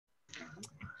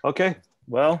Okay,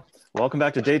 well, welcome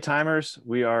back to Daytimers.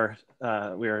 We are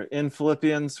in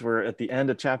Philippians. We're at the end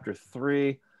of chapter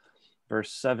 3,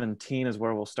 verse 17 is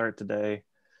where we'll start today.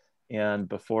 And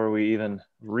before we even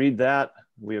read that,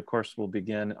 we of course will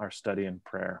begin our study in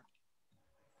prayer.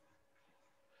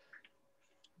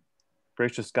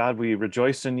 Gracious God, we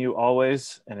rejoice in you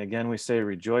always, and again we say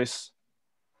rejoice.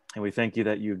 And we thank you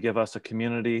that you give us a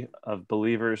community of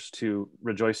believers to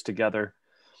rejoice together,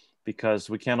 because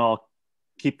we can't all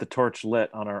keep the torch lit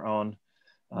on our own.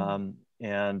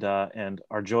 And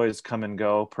our joys come and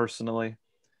go personally,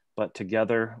 but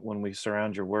together when we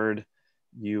surround your word,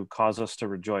 you cause us to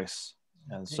rejoice.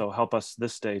 And so help us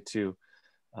this day to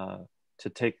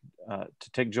take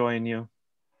joy in you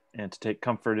and to take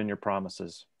comfort in your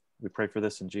promises. We pray for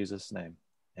this in Jesus' name.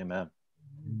 Amen.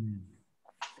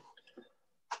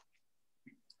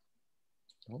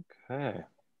 Okay.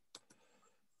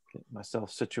 Get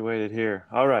myself situated here.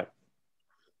 All right.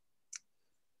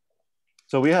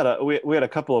 So we had a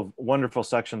couple of wonderful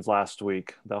sections last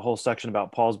week. The whole section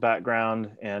about Paul's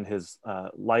background and his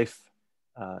life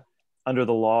under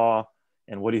the law,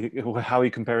 and how he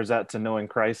compares that to knowing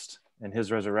Christ and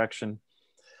his resurrection.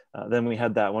 Then we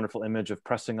had that wonderful image of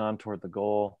pressing on toward the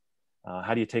goal.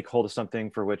 How do you take hold of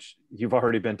something for which you've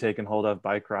already been taken hold of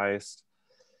by Christ?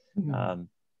 Mm-hmm.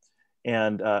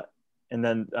 And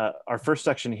then our first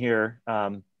section here,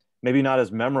 maybe not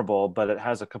as memorable, but it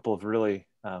has a couple of really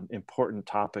important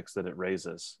topics that it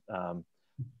raises.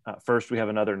 First, we have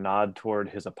another nod toward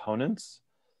his opponents.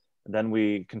 And then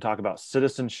we can talk about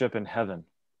citizenship in heaven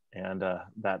and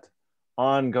that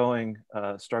ongoing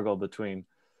struggle between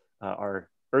our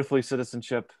earthly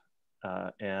citizenship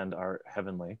and our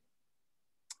heavenly.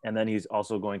 And then he's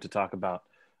also going to talk about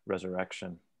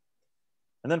resurrection.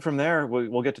 And then from there,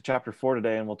 we'll get to chapter 4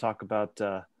 today, and we'll talk about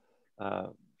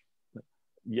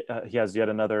he has yet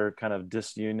another kind of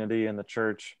disunity in the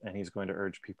church, and he's going to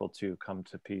urge people to come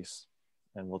to peace,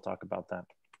 and we'll talk about that.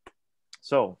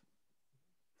 So,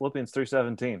 Philippians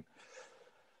 3:17.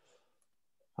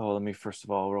 Oh, let me first of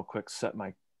all, real quick, set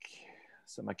my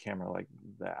camera like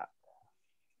that.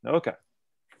 Okay.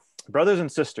 Brothers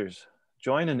and sisters,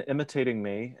 join in imitating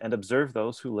me and observe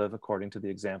those who live according to the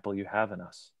example you have in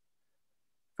us.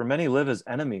 For many live as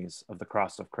enemies of the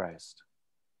cross of Christ.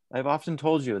 I have often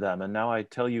told you of them, and now I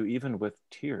tell you even with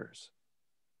tears.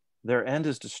 Their end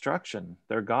is destruction.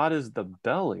 Their God is the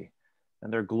belly,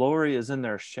 and their glory is in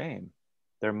their shame.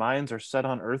 Their minds are set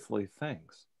on earthly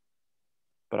things.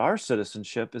 But our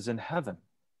citizenship is in heaven,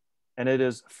 and it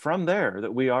is from there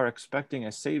that we are expecting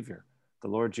a Savior, the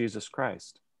Lord Jesus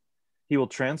Christ. He will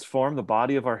transform the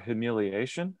body of our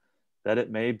humiliation, that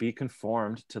it may be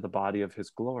conformed to the body of his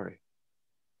glory,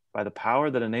 by the power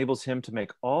that enables him to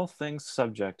make all things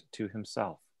subject to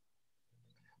himself.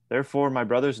 Therefore, my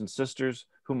brothers and sisters,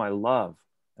 whom I love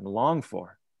and long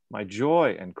for, my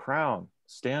joy and crown,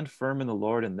 stand firm in the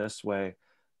Lord in this way,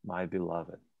 my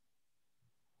beloved.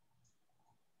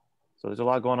 So there's a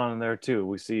lot going on in there too.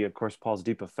 We see, of course, Paul's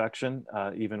deep affection,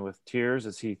 even with tears,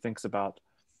 as he thinks about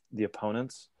the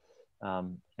opponents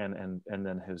and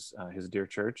then his dear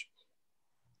church.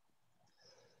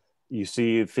 You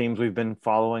see themes we've been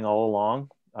following all along,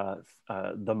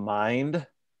 the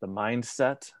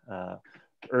mindset,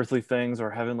 earthly things or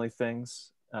heavenly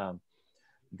things.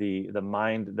 The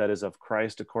mind that is of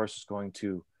Christ, of course, is going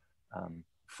to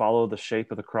follow the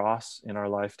shape of the cross in our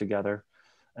life together.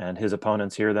 And his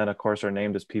opponents here then, of course, are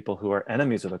named as people who are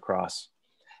enemies of the cross.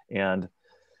 And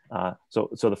so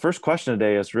the first question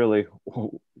today is really,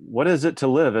 what is it to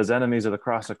live as enemies of the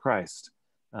cross of Christ?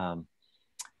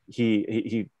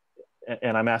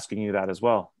 And I'm asking you that as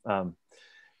well.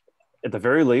 At the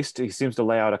very least, he seems to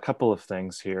lay out a couple of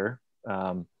things here.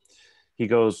 He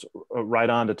goes right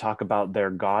on to talk about their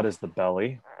God is the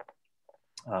belly.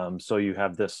 So you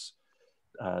have this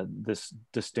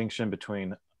distinction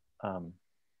between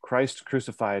Christ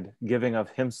crucified giving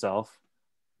of himself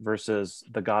versus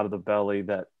the God of the belly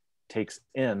that takes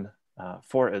in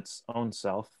for its own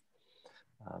self.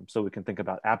 So we can think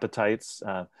about appetites.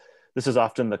 This is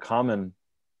often the common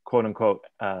quote unquote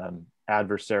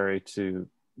adversary to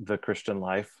the Christian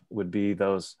life, would be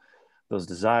those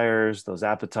desires, those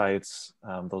appetites,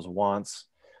 those wants,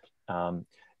 and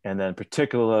then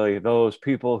particularly those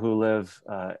people who live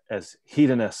as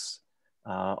hedonists,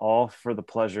 all for the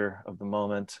pleasure of the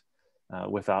moment,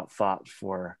 without thought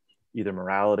for either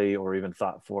morality or even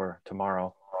thought for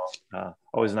tomorrow.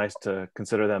 Always nice to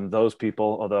consider them those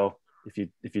people, although if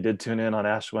you did tune in on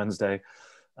Ash Wednesday,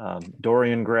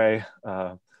 Dorian Gray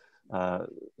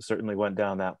certainly went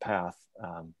down that path,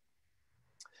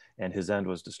 and his end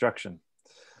was destruction.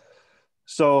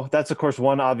 So that's, of course,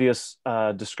 one obvious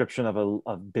description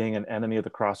of being an enemy of the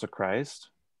cross of Christ.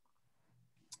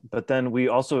 But then we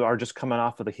also are just coming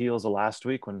off of the heels of last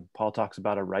week when Paul talks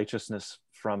about a righteousness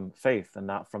from faith and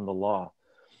not from the law.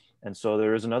 And so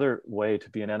there is another way to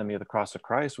be an enemy of the cross of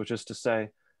Christ, which is to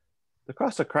say, the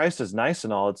cross of Christ is nice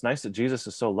and all. It's nice that Jesus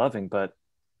is so loving, but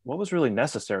what was really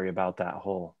necessary about that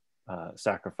whole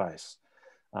sacrifice?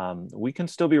 We can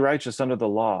still be righteous under the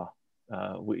law.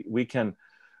 We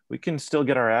can still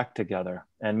get our act together,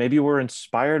 and maybe we're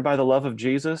inspired by the love of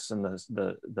Jesus and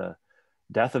the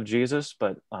death of Jesus,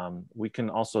 but we can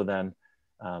also then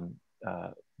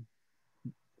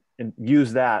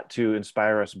use that to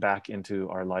inspire us back into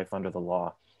our life under the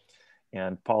law.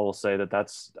 And Paul will say that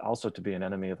that's also to be an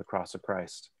enemy of the cross of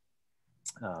Christ.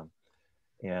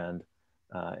 And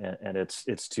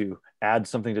it's to add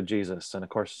something to Jesus. And of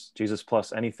course, Jesus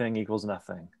plus anything equals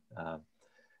nothing.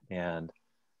 And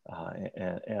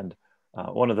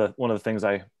one of the things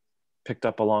I picked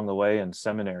up along the way in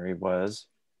seminary was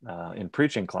in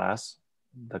preaching class,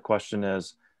 the question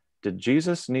is, did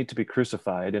Jesus need to be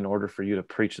crucified in order for you to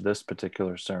preach this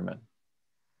particular sermon?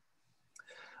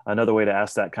 Another way to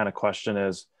ask that kind of question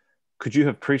is, could you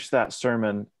have preached that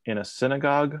sermon in a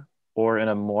synagogue or in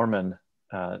a Mormon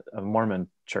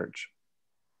church?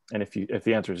 And if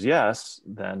the answer is yes,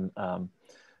 then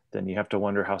you have to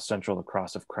wonder how central the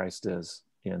cross of Christ is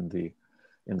in the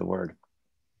word.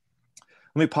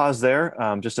 Let me pause there,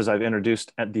 just as I've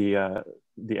introduced the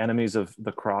enemies of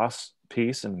the cross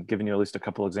piece and given you at least a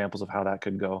couple examples of how that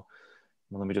could go.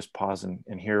 Let me just pause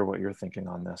and hear what you're thinking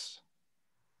on this.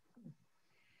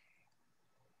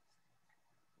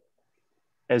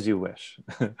 As you wish.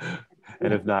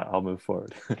 And if not, I'll move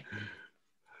forward. I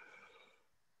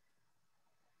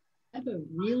have a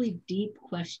really deep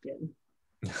question.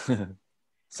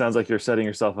 Sounds like you're setting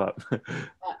yourself up.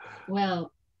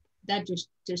 Well, that just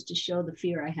to show the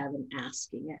fear I have in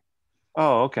asking it.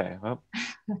 Oh, okay. Well.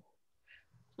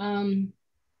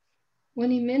 When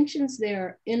he mentions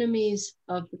they're enemies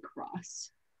of the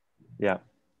cross, yeah,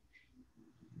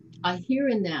 I hear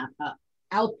in that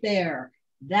out there,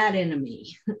 that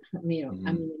enemy. I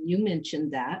mean, you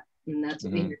mentioned that, and that's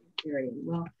what we're hearing.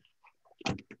 Well,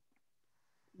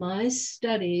 my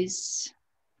studies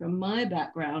from my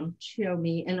background show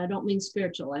me, and I don't mean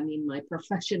spiritual, I mean my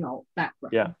professional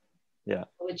background. Yeah.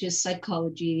 Which is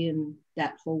psychology and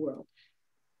that whole world.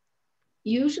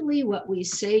 Usually what we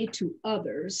say to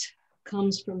others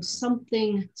comes from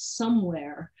something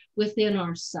somewhere within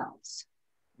ourselves.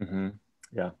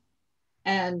 Yeah.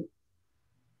 And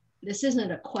this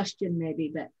isn't a question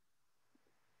maybe, but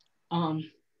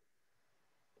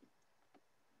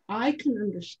I can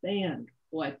understand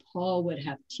why Paul would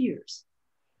have tears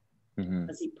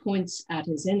as he points at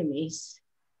his enemies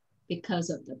because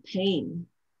of the pain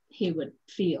he would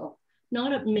feel,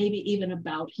 not maybe even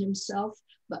about himself,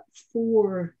 but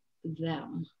for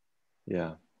them.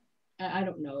 Yeah. I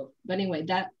don't know. But anyway,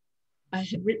 that I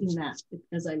had written that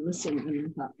as I listened, and I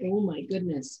thought, oh my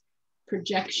goodness,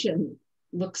 projection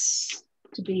looks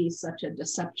to be such a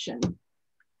deception.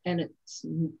 And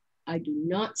I do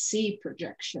not see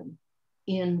projection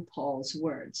in Paul's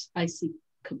words. I see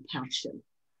compassion.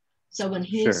 So when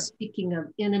he's speaking of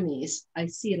enemies, I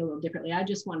see it a little differently. I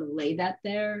just want to lay that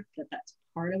there, that that's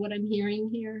part of what I'm hearing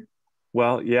here.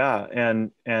 Well, yeah,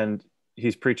 and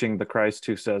he's preaching the Christ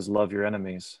who says, love your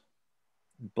enemies,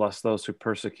 bless those who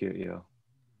persecute you.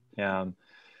 And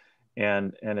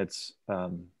it's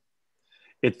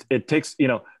it takes,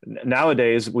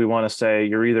 nowadays we want to say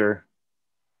you're either,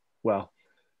 well,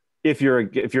 if you're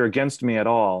against me at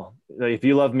all, if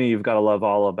you love me, you've got to love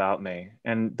all about me.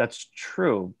 And that's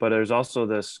true. But there's also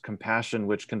this compassion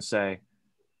which can say,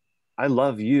 I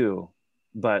love you,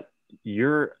 but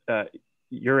your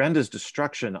end is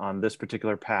destruction on this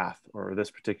particular path or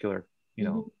this particular,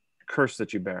 curse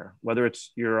that you bear, whether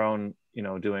it's your own,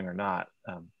 doing or not.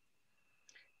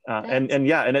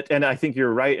 And I think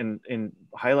you're right in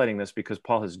highlighting this because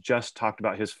Paul has just talked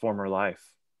about his former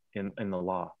life in the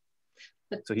law.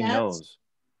 But so he knows.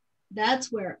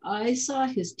 That's where I saw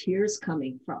his tears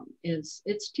coming from. It's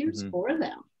tears for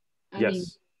them. I mean,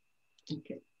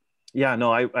 okay. Yeah,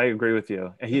 no, I agree with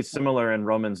you. He's similar in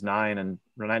Romans 9 and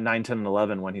 9, 10, and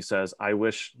 11 when he says, I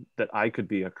wish that I could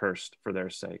be accursed for their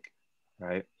sake,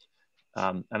 right?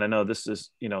 And I know this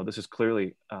is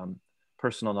clearly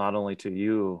personal not only to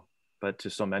you, but to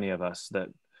so many of us that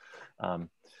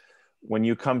when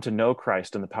you come to know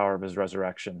Christ and the power of his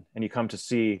resurrection, and you come to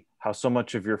see how so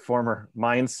much of your former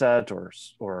mindset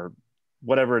or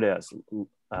whatever it is,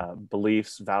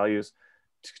 beliefs, values,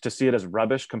 to see it as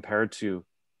rubbish compared to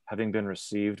having been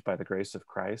received by the grace of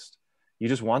Christ, You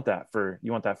just want that for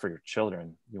your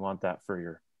children. You want that for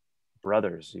your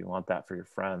brothers. You want that for your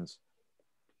friends.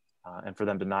 And for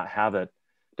them to not have it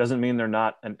doesn't mean they're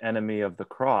not an enemy of the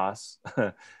cross,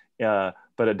 but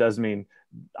it does mean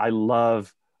I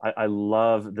love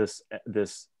this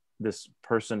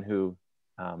person who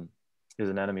is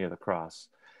an enemy of the cross.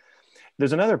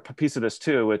 There's another piece of this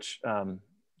too, which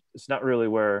it's not really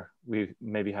where we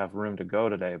maybe have room to go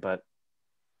today, but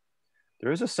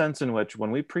there is a sense in which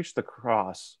when we preach the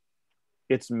cross,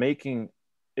 it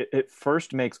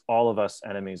first makes all of us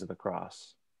enemies of the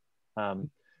cross.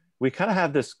 We kind of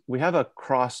have we have a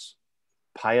cross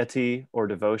piety or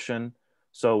devotion.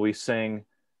 So we sing,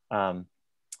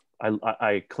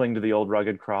 I cling to the old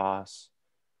rugged cross.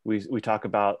 We talk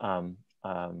about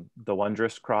the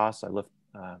wondrous cross. I'm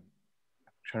trying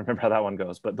to remember how that one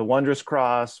goes, but the wondrous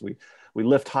cross, we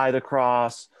lift high the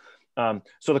cross.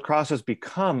 So the cross has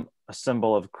become a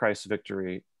symbol of Christ's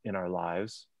victory in our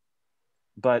lives.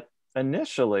 But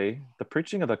initially, the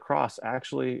preaching of the cross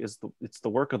actually it's the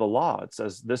work of the law. It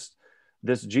says this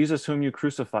Jesus whom you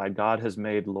crucified, God has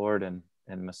made Lord and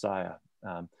Messiah.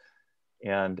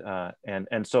 And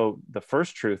so the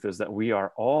first truth is that we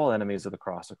are all enemies of the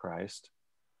cross of Christ,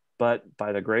 but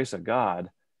by the grace of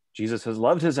God, Jesus has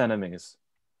loved his enemies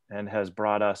and has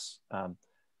brought us,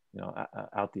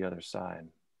 out the other side.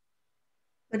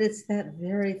 But it's that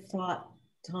very thought,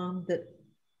 Tom,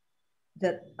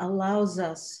 that allows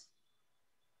us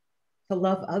to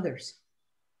love others.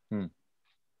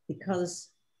 Because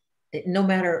no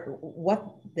matter what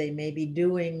they may be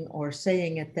doing or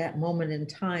saying at that moment in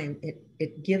time,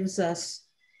 it gives us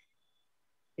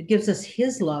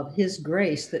his love, his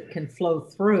grace that can flow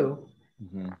through,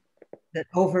 that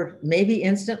over maybe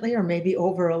instantly or maybe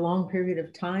over a long period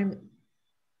of time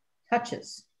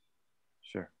touches,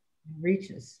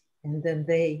 reaches, and then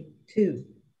they too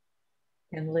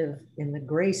can live in the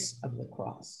grace of the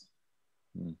cross.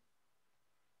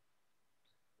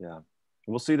 Yeah,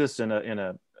 we'll see this in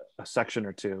a section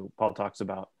or two. Paul talks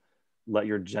about let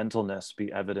your gentleness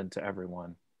be evident to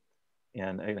everyone,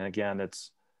 and again,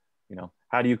 it's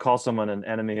how do you call someone an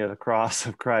enemy of the cross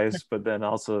of Christ, but then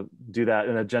also do that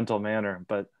in a gentle manner?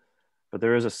 But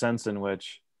there is a sense in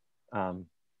which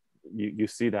you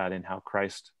see that in how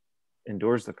Christ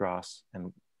endures the cross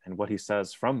and what he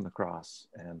says from the cross,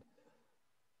 and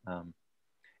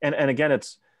again,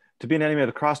 it's to be an enemy of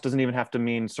the cross doesn't even have to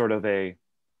mean sort of a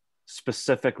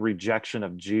specific rejection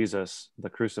of Jesus, the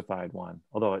crucified one,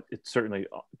 although it certainly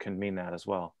can mean that as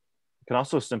well. It can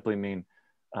also simply mean,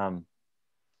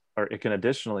 or it can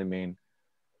additionally mean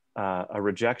a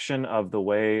rejection of the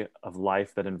way of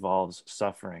life that involves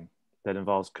suffering, that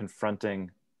involves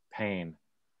confronting pain,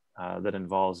 that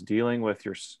involves dealing with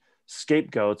your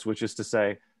scapegoats, which is to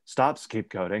say, stop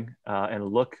scapegoating and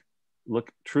look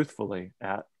truthfully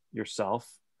at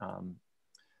yourself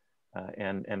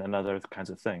and other kinds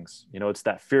of things. It's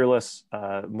that fearless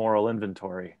moral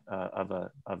inventory of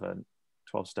a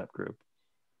 12-step group.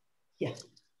 Yes.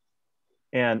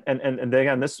 And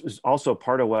again, this is also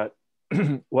part of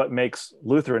what makes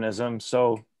Lutheranism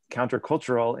so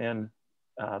countercultural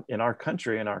in our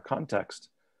country, in our context,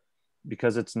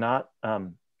 because it's not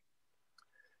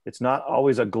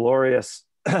always a glorious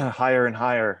higher and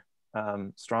higher,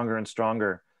 stronger and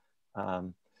stronger,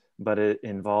 but it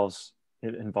involves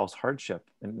hardship.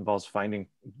 It involves finding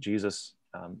Jesus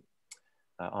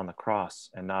on the cross,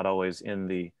 and not always in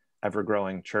the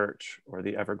ever-growing church or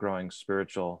the ever-growing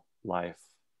spiritual life.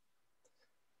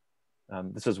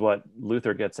 This is what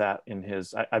Luther gets at in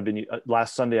his.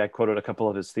 Last Sunday I quoted a couple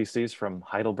of his theses from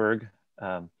Heidelberg,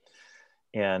 and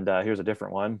here's a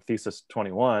different one, Thesis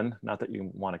 21. Not that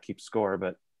you want to keep score,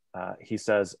 but he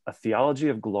says, a theology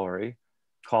of glory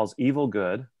calls evil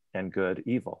good and good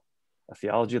evil. A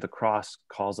theology of the cross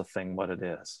calls a thing what it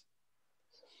is.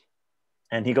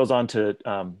 And he goes on to,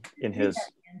 in his,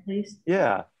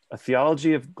 a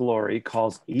theology of glory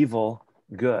calls evil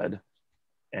good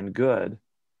and good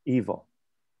evil.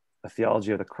 A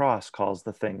theology of the cross calls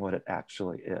the thing what it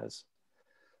actually is.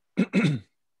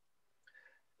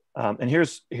 And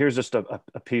here's just a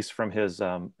piece from his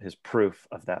proof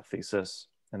of that thesis,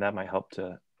 and that might help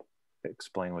to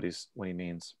explain what he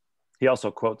means. He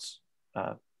also quotes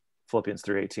Philippians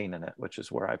 3:18 in it, which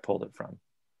is where I pulled it from.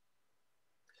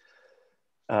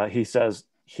 He says,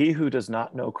 he who does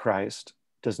not know Christ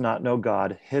does not know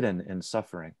God hidden in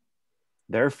suffering.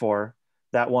 Therefore,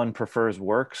 that one prefers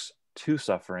works to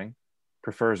suffering,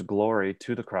 prefers glory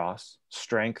to the cross,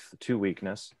 strength to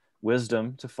weakness,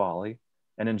 wisdom to folly,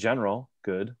 and in general,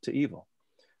 good to evil.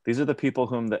 These are the people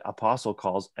whom the apostle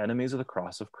calls enemies of the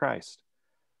cross of Christ.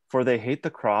 For they hate the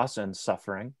cross and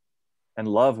suffering, and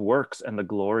love works and the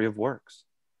glory of works.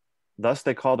 Thus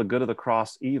they call the good of the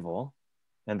cross evil,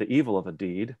 and the evil of a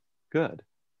deed good.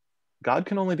 God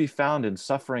can only be found in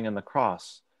suffering and the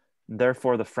cross.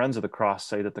 Therefore, the friends of the cross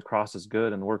say that the cross is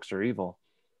good and works are evil.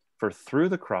 For through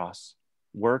the cross,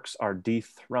 works are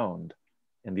dethroned,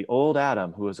 and the old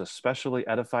Adam, who is especially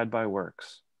edified by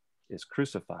works, is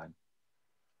crucified.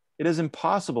 It is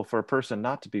impossible for a person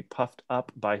not to be puffed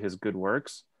up by his good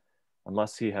works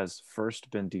unless he has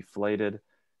first been deflated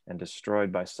and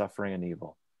destroyed by suffering and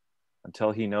evil,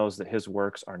 until he knows that his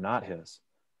works are not his,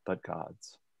 but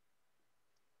God's.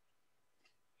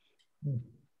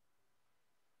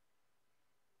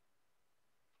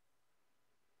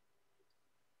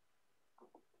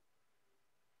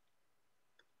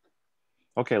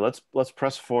 Okay, let's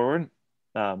press forward.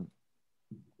 Tom,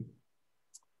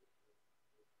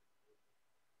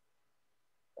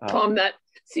 yes.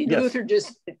 Luther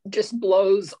just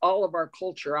blows all of our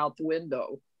culture out the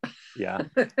window. Yeah.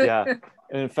 And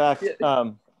in fact,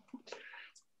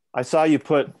 I saw you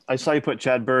put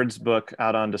Chad Bird's book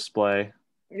out on display.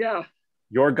 Yeah.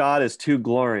 Your God is too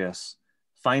glorious,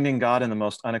 finding God in the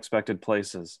most unexpected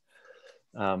places.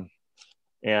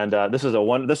 This is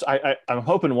I'm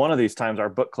hoping one of these times our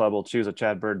book club will choose a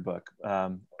Chad Bird book.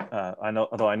 I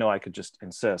know I could just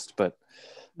insist, but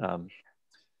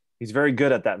he's very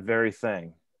good at that very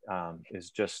thing. Is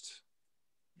just,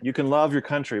 you can love your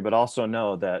country, but also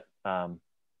know that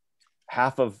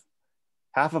half of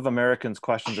Americans'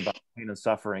 questions about pain and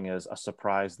suffering is a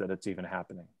surprise that it's even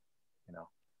happening.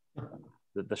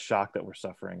 The shock that we're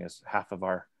suffering is half of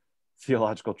our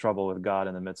theological trouble with God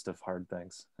in the midst of hard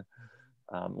things,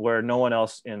 where no one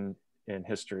else in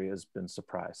history has been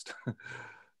surprised.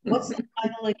 What's the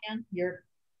title again?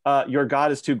 Your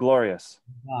God is too glorious.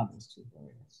 God is too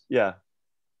glorious. Yeah.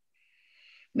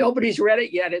 Nobody's read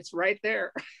it yet. It's right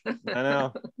there. I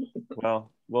know.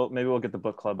 Well, maybe we'll get the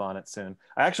book club on it soon.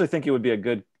 I actually think it would be a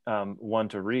good one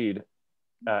to read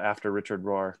after Richard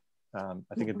Rohr. I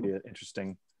think it'd be an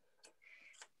interesting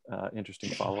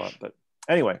follow-up. But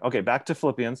anyway, okay, back to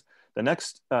Philippians. The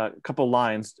next couple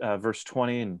lines, verse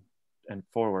 20 and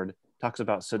forward, talks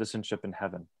about citizenship in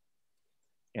heaven.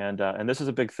 And this is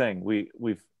a big thing.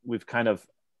 We've kind of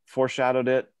foreshadowed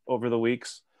it over the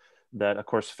weeks, that of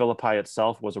course Philippi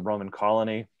itself was a Roman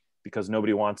colony, because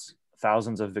nobody wants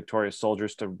thousands of victorious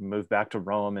soldiers to move back to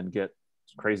Rome and get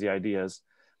crazy ideas.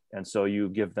 And so you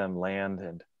give them land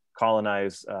and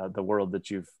colonize the world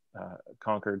that you've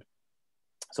conquered.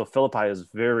 So Philippi is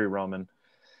very Roman,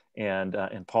 and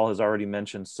Paul has already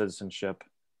mentioned citizenship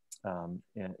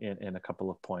in a couple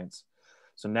of points.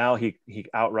 So now he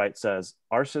outright says,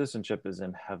 our citizenship is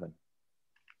in heaven.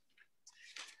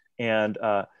 And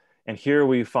here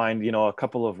we find, a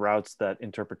couple of routes that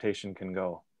interpretation can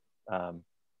go.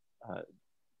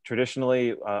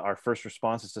 Traditionally, our first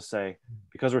response is to say,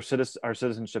 because our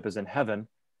citizenship is in heaven,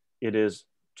 it is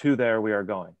to there we are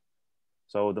going.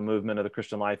 So the movement of the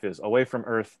Christian life is away from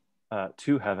earth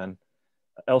to heaven,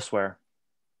 elsewhere,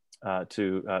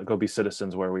 to go be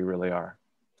citizens where we really are.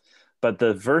 But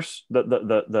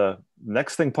the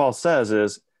next thing Paul says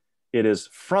is, it is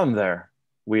from there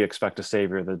we expect a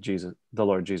Savior, the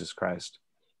Lord Jesus Christ.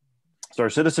 So our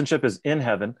citizenship is in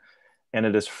heaven, and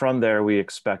it is from there we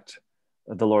expect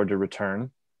the Lord to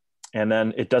return. And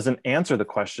then it doesn't answer the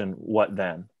question, what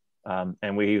then?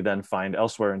 And we then find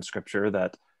elsewhere in Scripture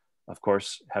that, of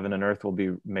course, heaven and earth will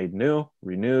be made new,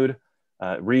 renewed,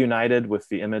 reunited with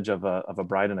the image of a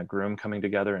bride and a groom coming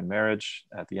together in marriage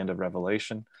at the end of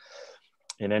Revelation.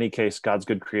 In any case, God's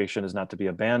good creation is not to be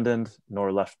abandoned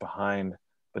nor left behind,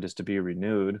 but is to be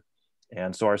renewed.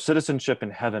 And so our citizenship in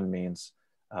heaven means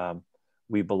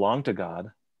we belong to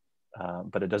God,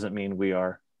 but it doesn't mean we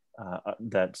are,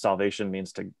 that salvation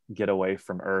means to get away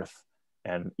from earth,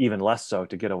 and even less so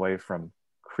to get away from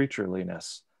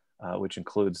creatureliness, which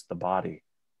includes the body.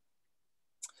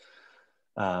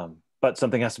 But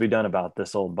something has to be done about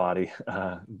this old body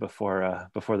before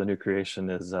the new creation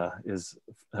is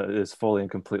fully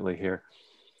and completely here.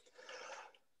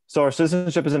 So our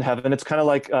citizenship is in heaven. It's kind of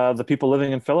like the people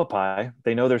living in Philippi.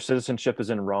 They know their citizenship is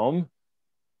in Rome,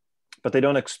 but they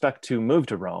don't expect to move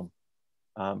to Rome.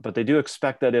 But they do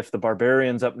expect that if the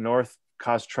barbarians up north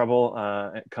cause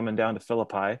trouble coming down to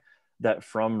Philippi, that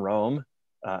from Rome,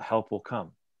 help will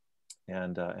come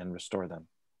and restore them.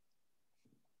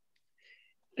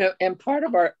 And part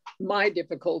of my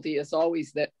difficulty is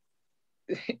always that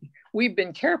we've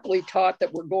been carefully taught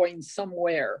that we're going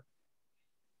somewhere.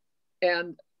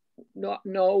 And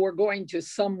no, we're going to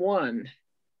someone,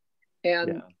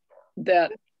 and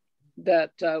that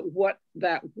what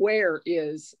that where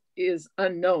is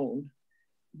unknown.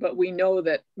 but we know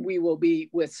that we will be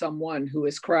with someone who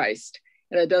is Christ,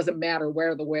 and it doesn't matter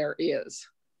where the where is.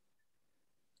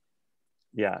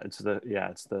 It's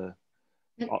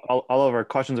all of our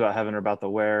questions about heaven are about the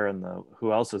where and the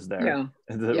who else is there. Yeah.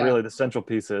 Really the central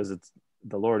piece is it's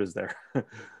the Lord is there.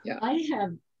 Yeah. I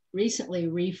have recently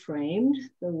reframed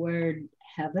the word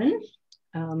heaven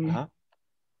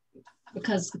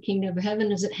because the kingdom of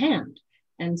heaven is at hand.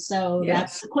 And so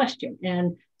that's the question.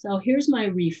 And so here's my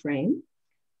reframe.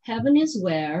 Heaven is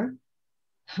where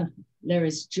there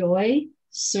is joy,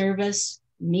 service,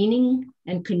 meaning,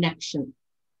 and connection.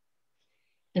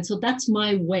 And so that's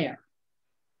my where.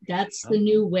 That's the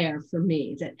new where for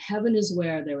me, that heaven is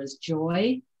where there is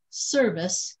joy,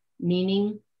 service,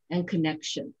 meaning, and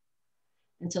connection.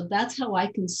 And so that's how I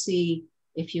can see,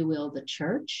 if you will, the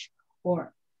church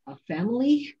or a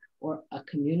family or a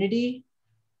community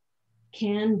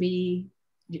can be,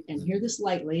 and hear this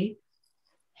lightly,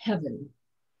 heaven.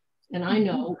 And I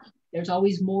know there's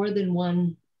always more than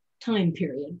one time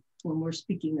period when we're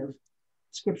speaking of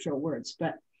scriptural words,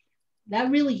 but that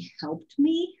really helped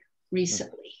me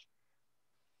recently.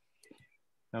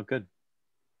 Oh, good.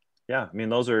 Yeah, I mean,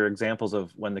 those are examples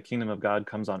of when the kingdom of God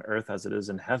comes on earth as it is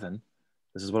in heaven.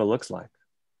 This is what it looks like.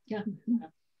 Yeah.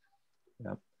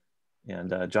 Yeah.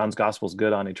 And John's gospel is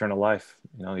good on eternal life.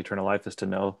 You know, eternal life is to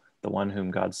know the one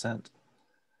whom God sent.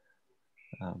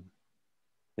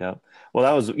 Yeah. Well,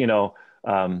 that was,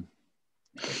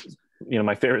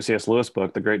 my favorite C.S. Lewis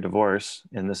book, The Great Divorce,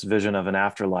 in this vision of an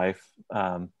afterlife.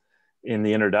 In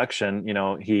the introduction,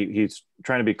 he's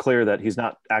trying to be clear that he's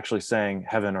not actually saying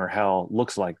heaven or hell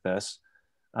looks like this.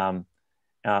 And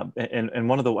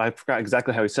one of I forgot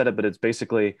exactly how he said it, but it's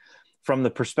basically from the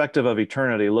perspective of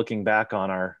eternity, looking back on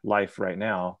our life right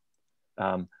now.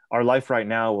 Our life right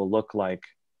now will look like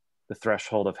the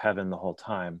threshold of heaven the whole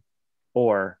time,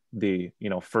 or the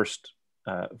first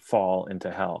fall into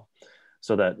hell.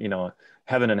 So that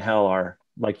heaven and hell are,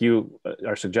 like you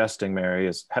are suggesting, Mary,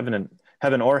 is heaven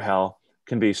or hell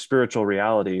can be spiritual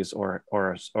realities or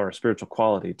a spiritual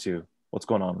quality to what's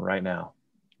going on right now.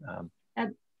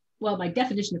 Well, my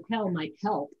definition of hell might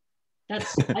help.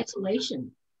 That's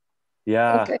isolation.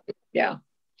 Yeah. Okay. Yeah.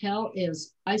 Hell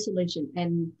is isolation.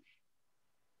 And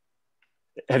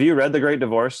have you read The Great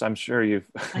Divorce? I'm sure you've.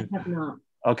 I have not.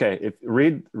 Okay,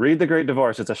 read The Great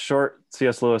Divorce. It's a short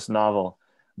C.S. Lewis novel,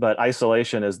 but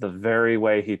isolation is the very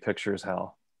way he pictures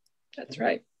hell. That's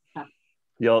right.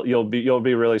 You'll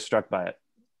be really struck by it.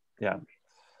 Yeah.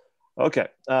 Okay.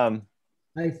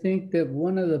 I think that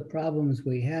one of the problems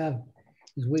we have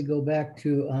is we go back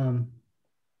to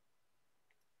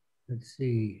let's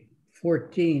see,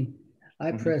 14.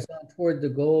 I press on toward the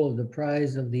goal of the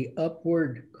prize of the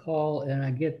upward call, and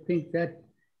I think that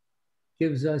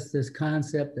gives us this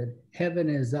concept that heaven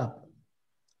is up.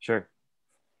 Sure.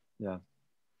 Yeah.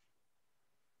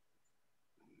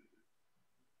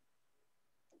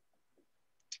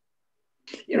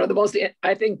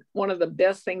 I think one of the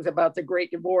best things about The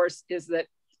Great Divorce is that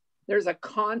there's a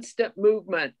constant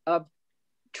movement of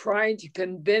trying to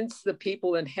convince the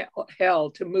people in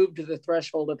hell to move to the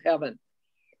threshold of heaven.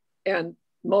 And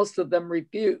most of them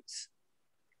refuse.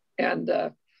 And,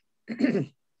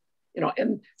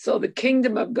 and so the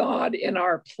kingdom of God in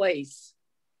our place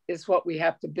is what we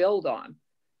have to build on,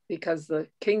 because the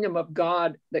kingdom of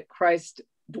God that Christ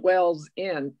dwells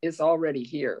in is already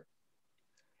here.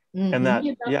 And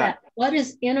that, what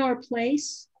is in our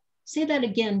place? Say that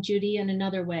again, Judy, in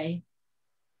another way.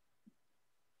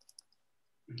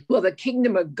 Well, the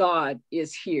kingdom of God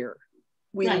is here.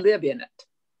 We live in it.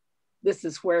 This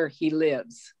is where he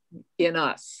lives, in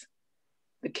us.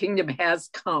 The kingdom has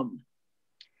come.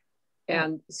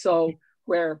 And so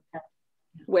when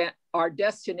our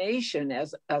destination,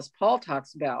 as Paul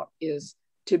talks about, is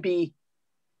to be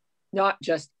not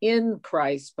just in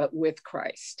Christ, but with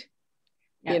Christ.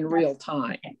 In real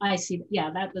time. Okay. I see.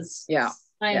 Yeah, that was. Yeah,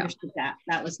 I understood that.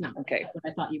 That was not okay. What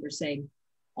I thought you were saying.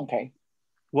 Okay.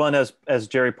 Well, and as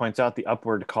Jerry points out, the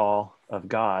upward call of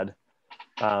God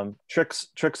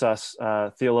tricks us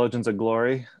theologians of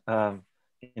glory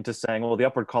into saying, well, the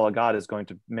upward call of God is going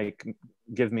to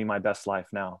give me my best life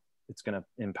now. It's going to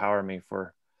empower me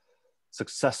for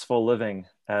successful living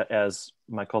as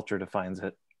my culture defines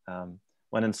it.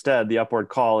 When instead the upward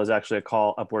call is actually a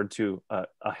call upward to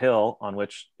a hill on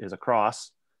which is a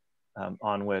cross,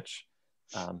 on which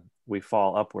we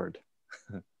fall upward,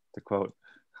 to quote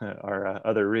our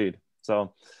other read.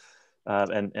 So, that's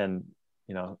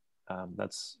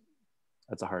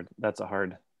a hard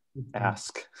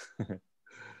ask.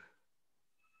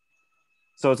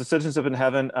 So it's a citizenship in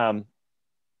heaven. I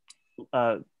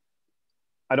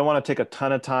don't want to take a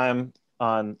ton of time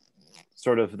on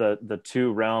sort of the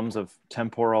two realms of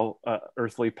temporal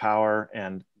earthly power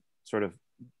and sort of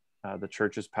the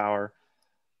church's power.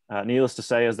 Needless to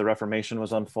say, as the Reformation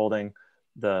was unfolding,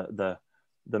 the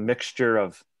mixture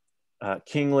of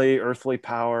kingly earthly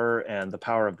power and the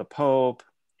power of the Pope,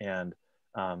 and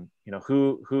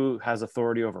who has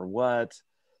authority over what.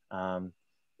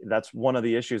 That's one of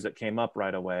the issues that came up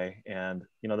right away. And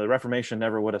the Reformation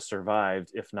never would have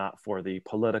survived if not for the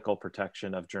political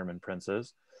protection of German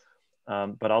princes.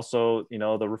 But also,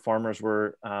 the reformers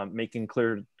were making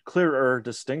clearer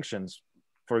distinctions.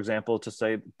 For example, to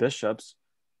say bishops,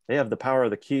 they have the power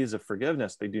of the keys of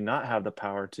forgiveness. They do not have the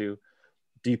power to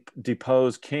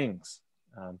depose kings.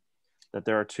 That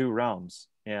there are two realms,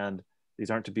 and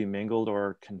these aren't to be mingled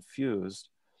or confused.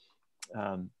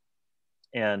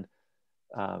 And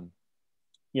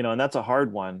that's a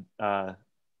hard one,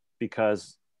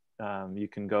 because you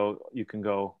can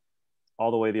go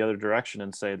all the way the other direction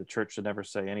and say the church should never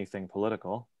say anything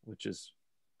political, which is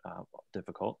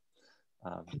difficult.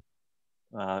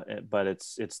 But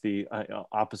it's the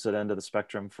opposite end of the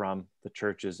spectrum from the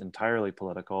church is entirely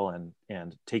political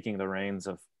and taking the reins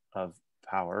of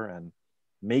power and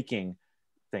making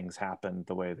things happen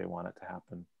the way they want it to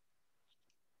happen.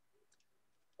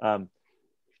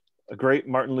 A great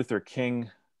Martin Luther King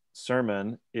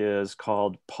sermon is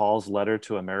called Paul's Letter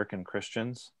to American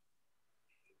Christians.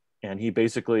 And he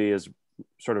basically is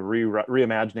sort of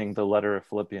reimagining the letter of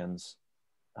Philippians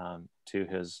to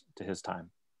his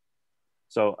time.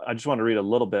 So I just want to read a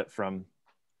little bit from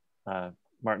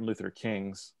Martin Luther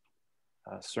King's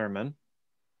sermon.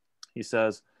 He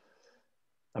says,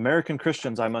 "American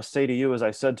Christians, I must say to you, as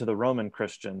I said to the Roman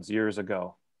Christians years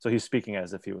ago." So he's speaking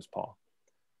as if he was Paul.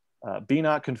 "Be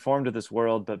not conformed to this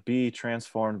world, but be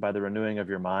transformed by the renewing of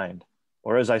your mind.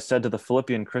 Or as I said to the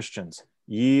Philippian Christians,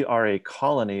 ye are a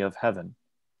colony of heaven,"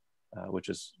 which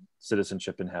is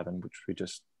citizenship in heaven, which we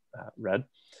just read.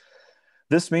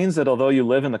 "This means that although you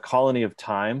live in the colony of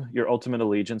time, your ultimate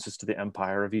allegiance is to the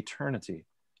empire of eternity.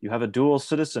 You have a dual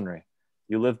citizenry.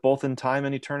 You live both in time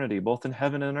and eternity, both in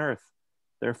heaven and earth.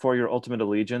 Therefore, your ultimate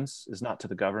allegiance is not to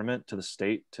the government, to the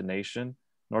state, to nation,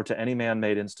 nor to any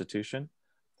man-made institution.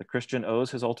 The Christian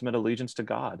owes his ultimate allegiance to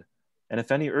God. And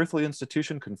if any earthly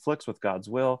institution conflicts with God's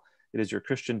will, it is your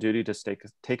Christian duty to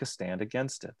take a stand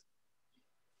against it."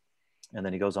 And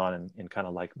then he goes on in kind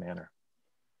of like manner.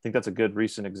 I think that's a good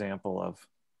recent example of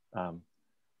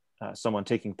someone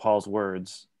taking Paul's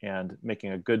words and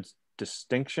making a good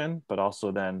distinction, but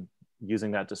also then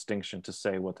using that distinction to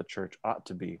say what the church ought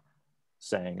to be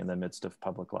saying in the midst of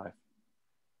public life.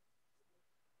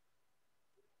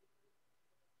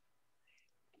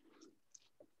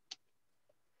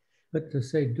 But to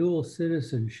say dual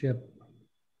citizenship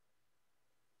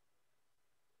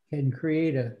can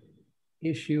create a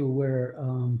issue where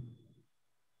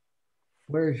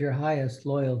where's your highest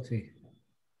loyalty?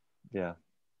 Yeah.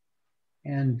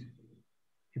 And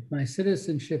if my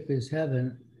citizenship is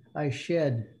heaven, I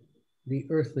shed the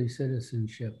earthly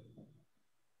citizenship.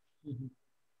 Mm-hmm.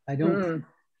 I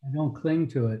don't cling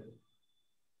to it.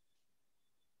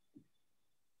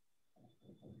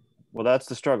 Well, that's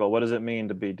the struggle. What does it mean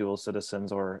to be dual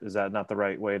citizens, or is that not the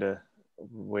right way to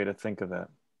think of it?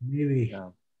 Maybe.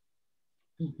 Yeah.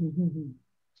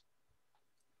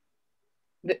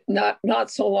 Not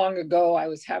so long ago, I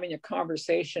was having a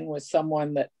conversation with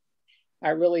someone that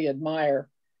I really admire,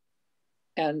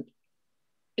 and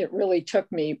it really took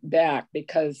me back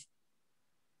because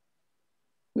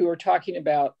we were talking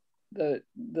about the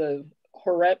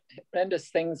horrendous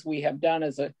things we have done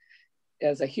as a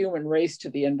human race to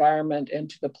the environment and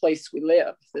to the place we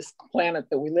live, this planet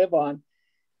that we live on.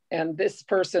 And this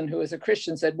person who is a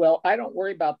Christian said, "Well, I don't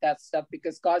worry about that stuff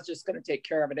because God's just going to take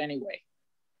care of it anyway."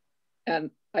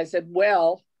 And I said,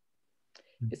 "Well,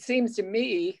 it seems to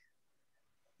me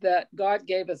that God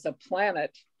gave us a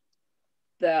planet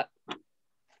that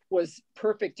was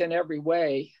perfect in every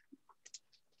way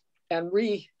and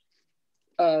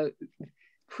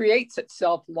creates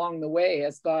itself along the way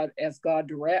as God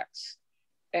directs.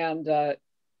 And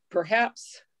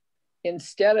perhaps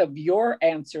instead of your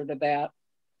answer to that,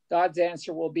 God's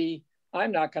answer will be,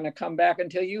 I'm not going to come back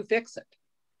until you fix it,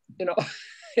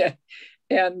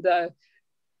 and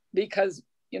because,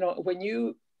 when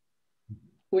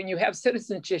you have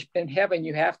citizenship in heaven,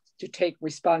 you have to take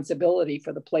responsibility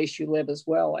for the place you live as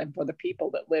well and for the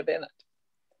people that live in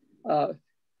it.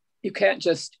 You can't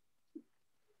just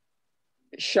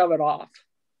shove it off.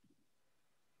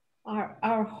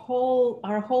 Our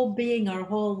whole being, our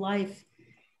whole life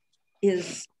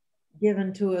is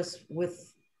given to us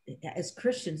with, as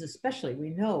Christians especially, we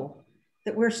know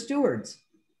that we're stewards.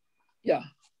 Yeah.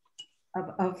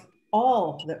 Of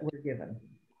all that we're given.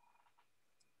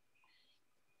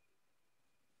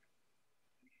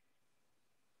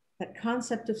 That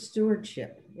concept of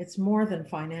stewardship, it's more than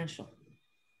financial.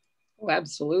 Oh,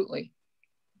 absolutely.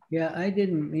 Yeah, I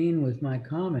didn't mean with my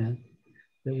comment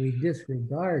that we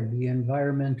disregard the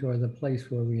environment or the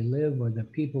place where we live or the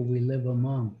people we live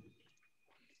among.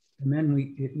 And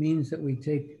then it means that we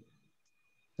take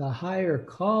the higher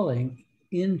calling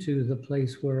into the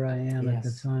place where I am at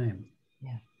the time.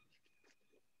 Yeah.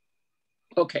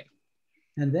 Okay.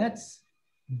 And that's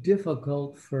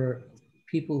difficult for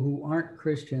people who aren't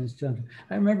Christians to.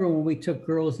 I remember when we took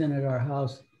girls in at our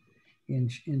house in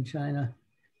China,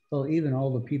 well, even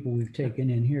all the people we've taken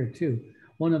in here too,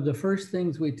 one of the first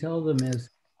things we tell them is,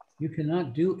 you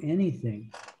cannot do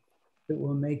anything that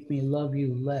will make me love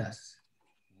you less.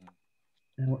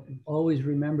 And always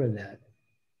remember that.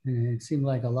 And it seemed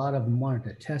like a lot of them wanted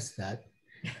to test that,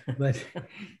 but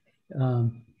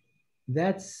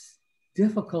that's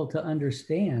difficult to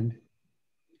understand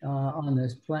on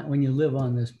this planet when you live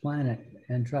on this planet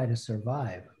and try to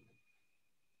survive.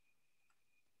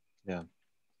 Yeah.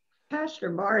 Pastor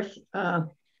Barth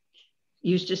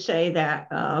used to say that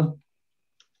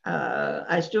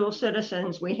as dual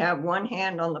citizens, we have one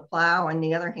hand on the plow and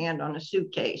the other hand on a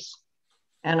suitcase.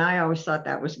 And I always thought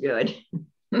that was good.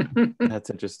 That's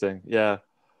interesting. Yeah.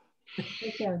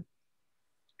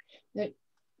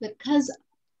 Because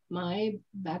my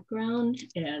background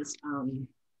is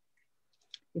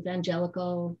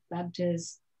evangelical,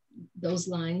 Baptist, those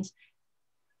lines,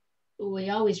 we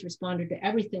always responded to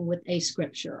everything with a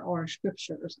scripture or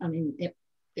scriptures. I mean, it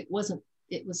was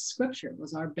scripture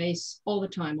was our base all the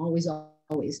time,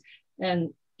 always.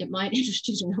 And it might interest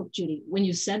you to know, Judy, when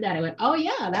you said that, I went, oh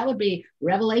yeah, that would be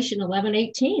Revelation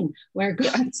 11:18, where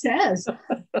God says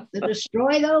to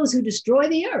destroy those who destroy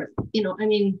the earth. You know, I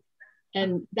mean,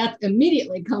 and that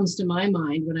immediately comes to my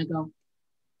mind when I go,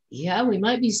 yeah, we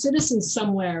might be citizens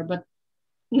somewhere, but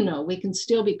you know, we can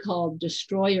still be called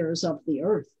destroyers of the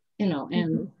earth, you know,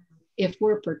 and if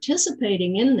we're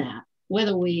participating in that,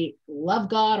 whether we love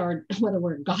God or whether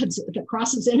we're the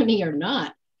cross's enemy or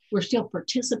not, we're still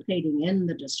participating in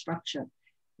the destruction.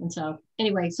 And so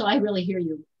anyway, so I really hear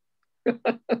you.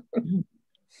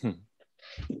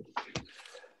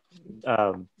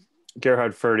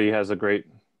 Gerhard Forde has a great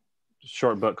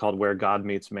short book called Where God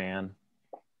Meets Man.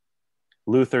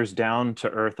 Luther's down to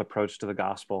earth approach to the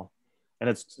gospel. And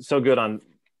it's so good on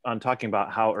talking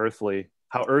about how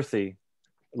earthy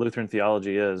Lutheran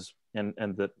theology is, and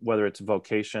that whether it's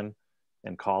vocation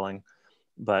and calling.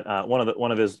 But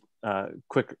one of his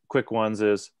quick ones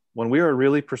is, when we are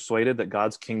really persuaded that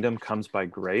God's kingdom comes by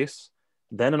grace,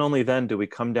 then and only then do we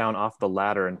come down off the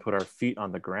ladder and put our feet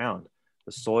on the ground,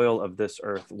 the soil of this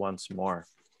earth once more.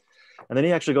 And then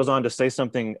he actually goes on to say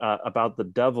something about the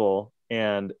devil,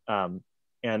 and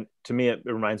to me it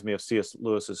reminds me of C.S.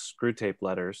 Lewis's Screwtape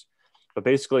Letters. But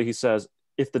basically he says,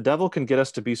 if the devil can get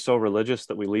us to be so religious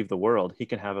that we leave the world, he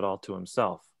can have it all to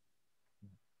himself.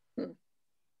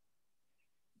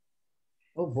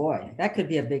 Oh boy, that could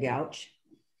be a big ouch.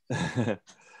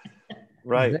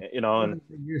 Right, you know, and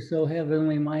you're so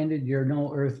heavenly minded, you're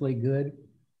no earthly good.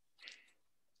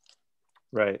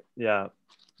 Right, yeah.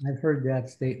 I've heard that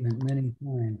statement many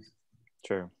times.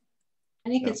 True. I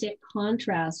think it's a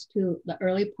contrast to the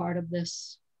early part of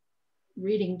this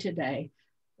reading today,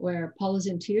 where Paul is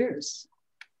in tears.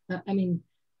 I mean,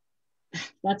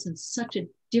 that's such a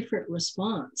different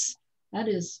response. That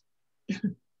is,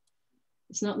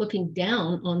 it's not looking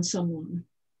down on someone.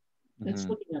 It's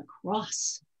looking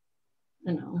across,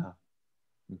 you know.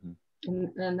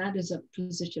 And that is a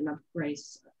position of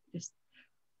grace.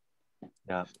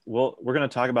 Yeah, well, we're going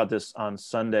to talk about this on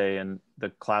Sunday in the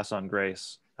class on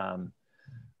grace.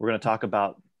 We're going to talk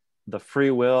about the free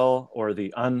will or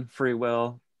the unfree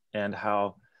will, and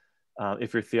how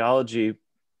if your theology,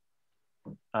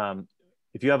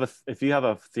 if you have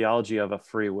a theology of a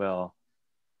free will,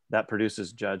 that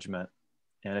produces judgment.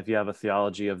 And if you have a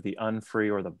theology of the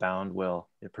unfree or the bound will,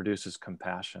 it produces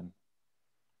compassion.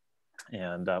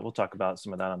 And we'll talk about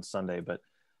some of that on Sunday. But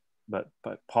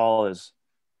Paul is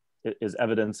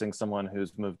evidencing someone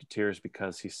who's moved to tears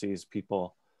because he sees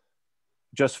people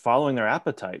just following their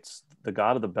appetites, the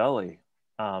god of the belly,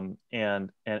 and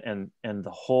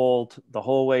the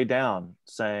whole way down,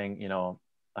 saying, you know,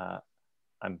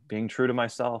 I'm being true to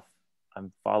myself.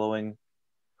 I'm following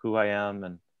who I am,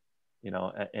 and you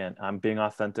know, and I'm being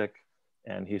authentic.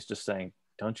 And he's just saying,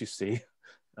 don't you see?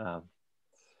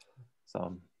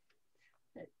 So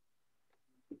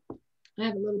I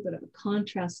have a little bit of a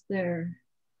contrast there.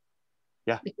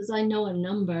 Yeah. Because I know a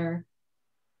number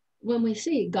when we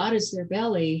see God is their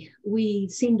belly, we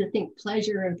seem to think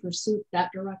pleasure and pursuit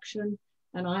that direction.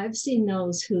 And I've seen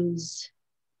those whose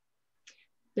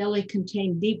belly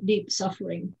contained deep, deep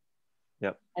suffering.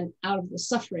 Yep. And out of the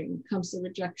suffering comes the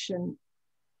rejection,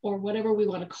 or whatever we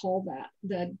want to call that,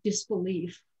 the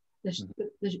disbelief,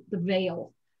 the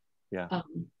veil. Yeah.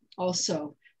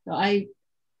 Also, so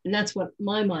and that's what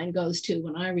my mind goes to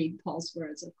when I read Paul's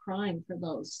words of crying for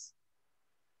those,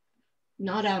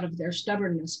 not out of their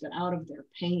stubbornness, but out of their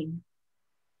pain.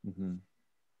 Mm-hmm.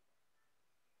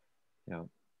 Yeah.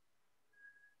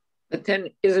 But then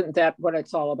isn't that what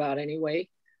it's all about anyway?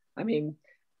 I mean,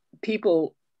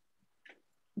 people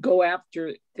go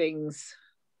after things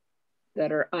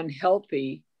that are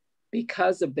unhealthy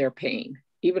because of their pain,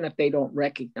 even if they don't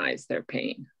recognize their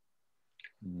pain.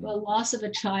 Well, loss of a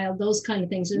child, those kind of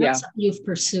things, they're not something you've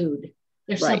pursued.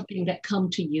 They're something that come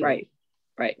to you. Right,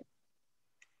 right.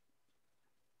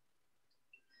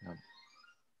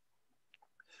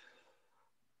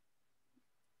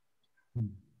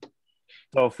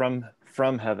 So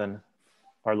from heaven,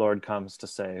 our Lord comes to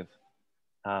save.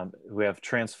 We have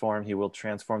transformed. He will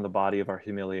transform the body of our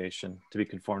humiliation to be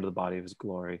conformed to the body of his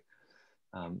glory.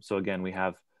 So again, we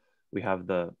have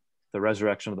the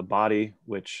resurrection of the body,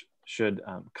 which should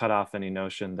cut off any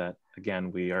notion that,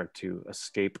 again, we are to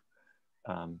escape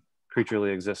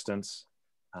creaturely existence.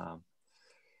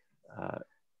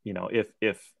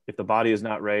 If the body is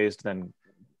not raised, then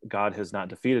God has not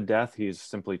defeated death. He's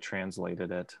simply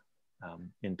translated it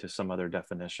into some other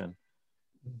definition.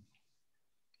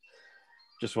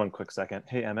 Just one quick second.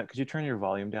 Hey, Emmett, could you turn your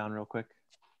volume down real quick?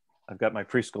 I've got my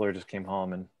preschooler just came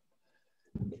home and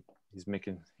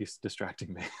he's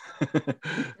distracting me.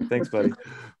 Thanks, buddy.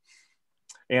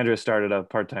 Andrea started a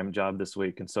part-time job this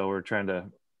week, and so we're trying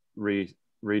to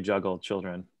rejuggle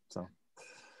children. So,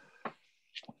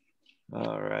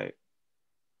 all right.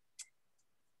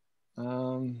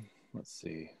 Let's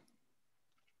see.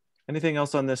 Anything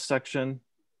else on this section?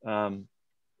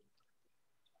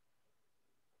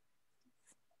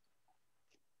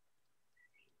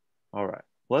 All right,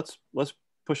 let's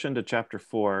push into chapter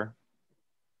 4.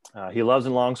 He loves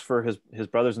and longs for his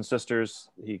brothers and sisters.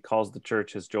 He calls the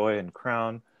church his joy and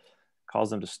crown, calls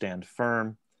them to stand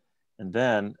firm. And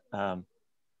then,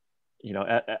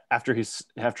 after he's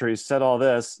said all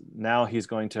this, now he's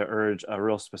going to urge a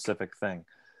real specific thing.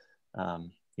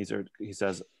 He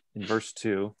says in verse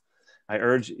 2, I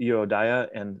urge Euodiah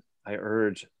and I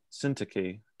urge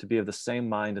Syntyche to be of the same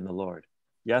mind in the Lord.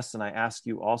 Yes, and I ask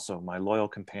you also, my loyal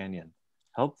companion,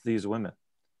 help these women,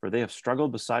 for they have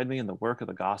struggled beside me in the work of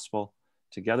the gospel,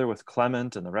 together with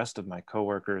Clement and the rest of my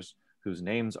co-workers, whose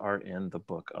names are in the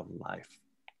book of life.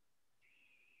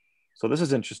 So this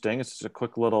is interesting. It's just a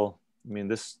quick little,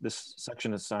 this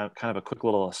section is kind of a quick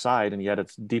little aside, and yet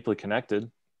it's deeply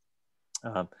connected.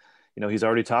 He's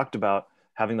already talked about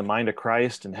having the mind of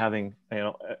Christ and having,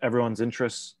 everyone's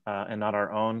interests and not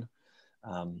our own.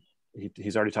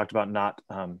 He's already talked about not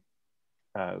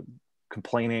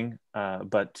complaining,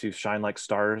 but to shine like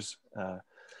stars. And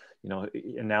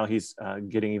now he's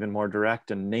getting even more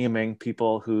direct and naming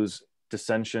people whose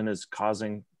dissension is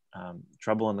causing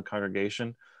trouble in the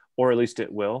congregation, or at least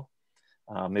it will.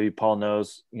 Maybe Paul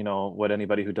knows, what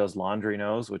anybody who does laundry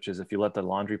knows, which is if you let the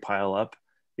laundry pile up,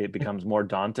 it becomes more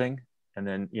daunting. And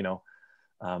then,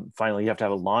 finally you have to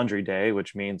have a laundry day,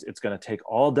 which means it's going to take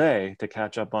all day to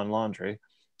catch up on laundry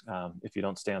if you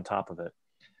don't stay on top of it.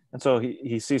 And so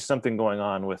he sees something going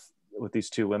on with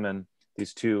these two women,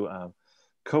 these two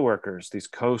co-workers, these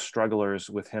co-strugglers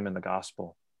with him in the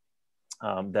gospel,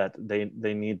 that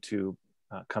they need to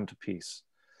come to peace.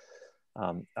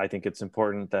 I think it's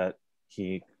important that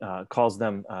he calls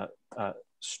them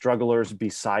strugglers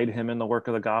beside him in the work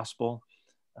of the gospel.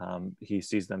 He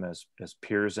sees them as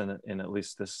peers in at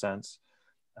least this sense.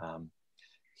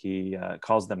 He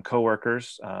calls them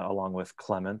co-workers along with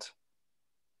Clement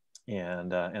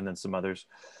and then some others.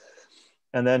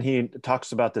 And then he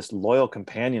talks about this loyal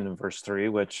companion in verse 3,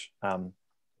 which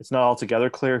it's not altogether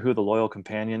clear who the loyal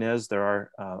companion is. There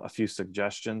are a few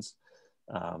suggestions.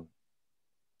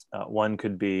 One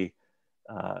could be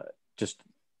just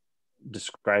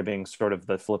describing sort of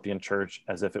the Philippian church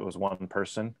as if it was one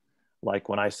person. Like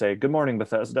when I say, good morning,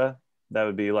 Bethesda, that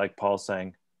would be like Paul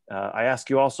saying, I ask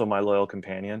you also, my loyal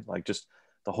companion, like just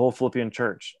the whole Philippian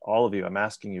church, all of you, I'm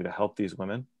asking you to help these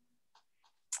women.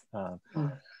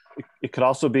 It could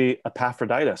also be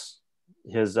Epaphroditus,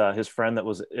 his friend that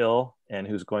was ill and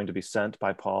who's going to be sent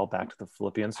by Paul back to the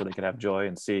Philippians so they could have joy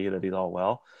and see that he's all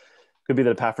well. Could be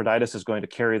that Epaphroditus is going to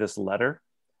carry this letter.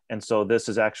 And so this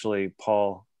is actually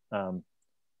Paul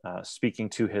speaking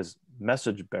to his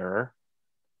message bearer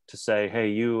to say, hey,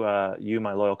 you,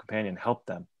 my loyal companion, help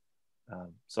them.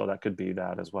 So that could be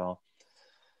that as well.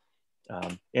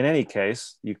 In any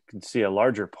case, you can see a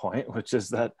larger point, which is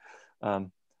that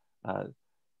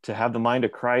to have the mind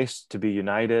of Christ, to be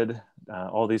united,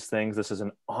 all these things, this is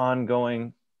an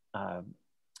ongoing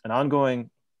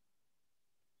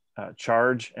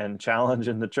charge and challenge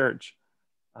in the church.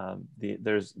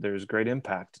 There's great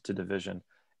impact to division,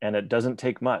 and it doesn't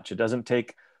take much. It doesn't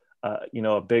take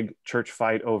a big church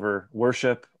fight over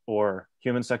worship or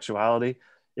human sexuality.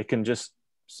 It can just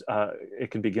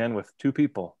it can begin with two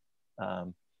people,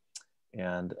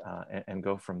 and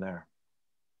go from there.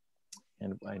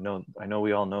 And I know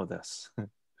we all know this.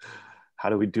 How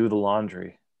do we do the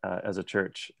laundry as a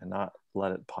church and not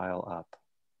let it pile up?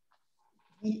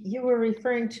 You were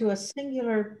referring to a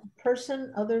singular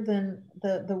person other than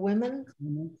the women?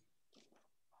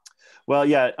 Well,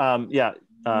 yeah.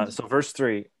 So verse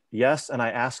 3, yes, and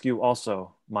I ask you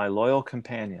also, my loyal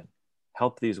companion,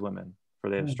 help these women, for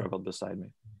they have struggled beside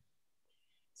me.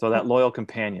 So that loyal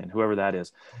companion, whoever that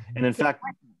is. And in fact...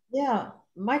 Yeah,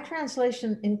 my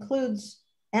translation includes,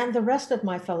 and the rest of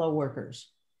my fellow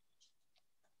workers,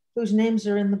 whose names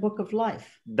are in the book of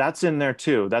life. That's in there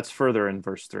too. That's further in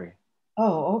verse 3.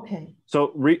 Oh, okay. So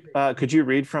could you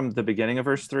read from the beginning of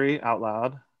verse 3 out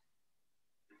loud?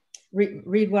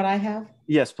 Read what I have?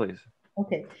 Yes, please.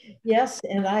 Okay. Yes,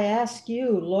 and I ask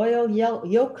you, loyal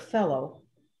yoke fellow,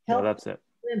 help that's it.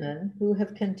 women who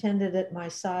have contended at my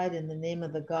side in the name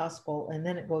of the gospel. And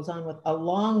then it goes on with,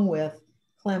 along with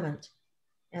Clement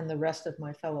and the rest of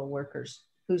my fellow workers,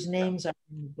 whose names are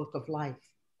in the book of life.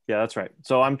 Yeah, that's right.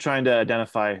 So I'm trying to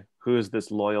identify who is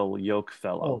this loyal yoke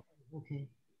fellow. Oh, okay.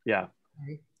 Yeah.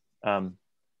 And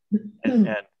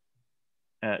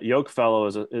yoke fellow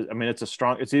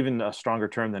it's even a stronger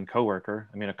term than coworker.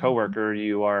 I mean, a coworker,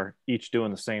 you are each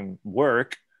doing the same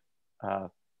work,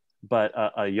 but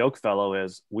a yoke fellow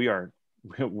is we're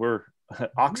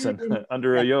oxen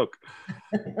under a yoke.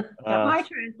 My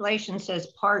translation says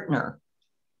partner.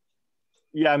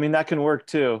 Yeah, I mean, that can work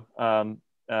too.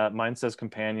 Mine says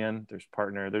companion. There's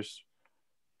partner. There's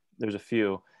a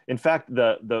few. In fact,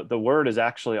 the word is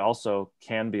actually also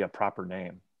can be a proper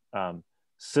name.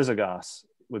 Syzagos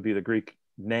would be the Greek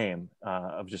name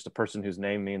of just a person whose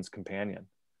name means companion.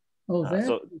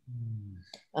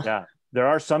 Yeah, there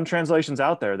are some translations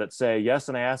out there that say, yes,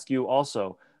 and I ask you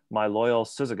also, my loyal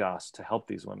Syzagos, to help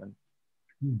these women.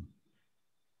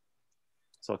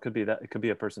 So it could be that. It could be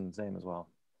a person's name as well.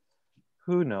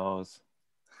 Who knows?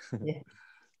 Yeah.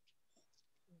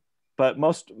 But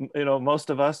most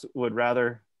of us would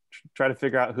rather try to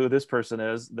figure out who this person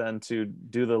is than to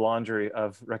do the laundry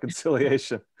of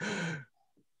reconciliation.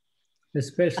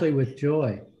 Especially with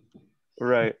joy.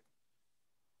 Right.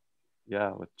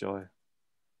 Yeah, with joy.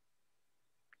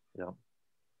 Yeah.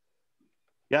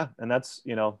 Yeah, and that's,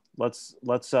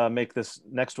 let's make this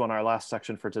next one our last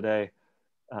section for today,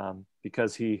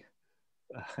 because he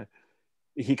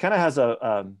kind of has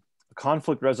a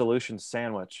conflict resolution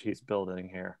sandwich he's building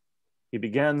here. He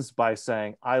begins by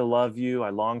saying, I love you,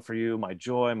 I long for you, my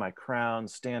joy, my crown,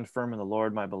 stand firm in the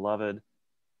Lord, my beloved.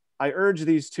 I urge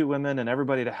these two women and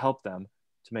everybody to help them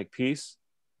to make peace.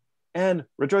 And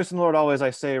rejoice in the Lord always,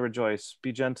 I say rejoice.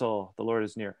 Be gentle, the Lord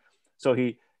is near. So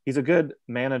he's a good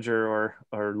manager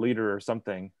or leader or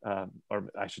something, or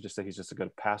I should just say he's just a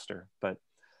good pastor. But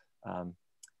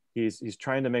he's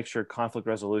trying to make sure conflict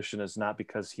resolution is not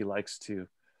because he likes to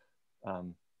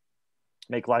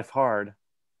make life hard,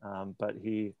 but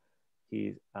he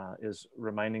is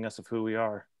reminding us of who we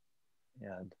are,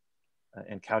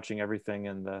 and couching everything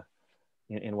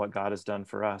in what God has done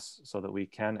for us, so that we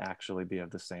can actually be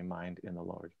of the same mind in the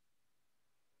Lord.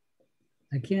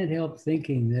 I can't help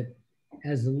thinking that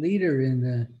as a leader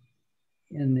in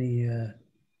the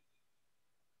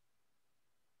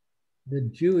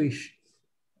Jewish,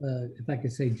 if I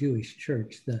could say Jewish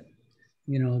church, the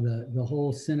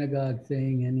whole synagogue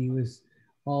thing, and he was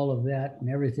all of that and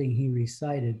everything he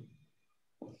recited,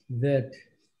 that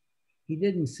he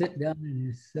didn't sit down in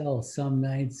his cell some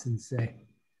nights and say,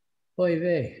 oy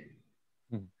vey,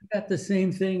 I got the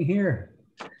same thing here.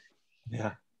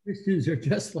 Yeah. Christians are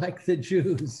just like the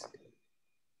Jews.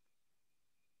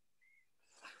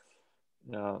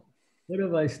 Yeah. What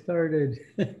have I started?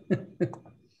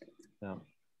 Yeah.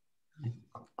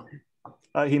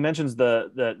 He mentions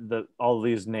the all of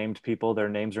these named people, their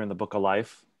names are in the book of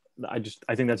life. I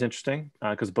think that's interesting,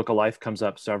 because book of life comes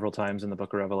up several times in the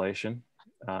book of Revelation.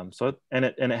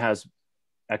 It has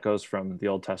echoes from the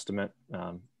Old Testament,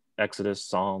 Exodus,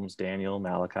 Psalms, Daniel,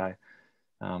 Malachi.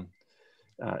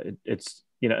 It's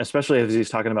especially as he's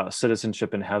talking about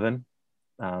citizenship in heaven.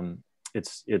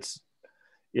 It's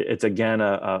it's again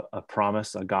a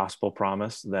promise, a gospel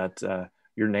promise that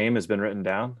your name has been written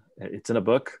down. It's in a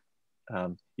book.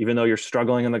 Even though you're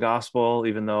struggling in the gospel,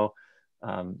 even though,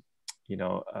 you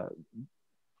know,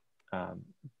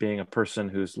 being a person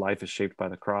whose life is shaped by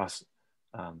the cross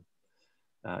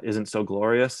isn't so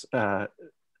glorious,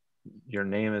 your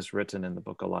name is written in the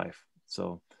book of life.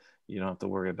 So you don't have to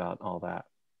worry about all that.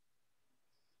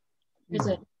 There's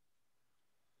a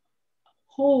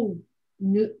whole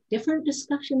different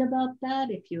discussion about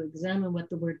that. If you examine what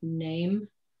the word name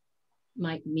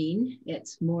might mean,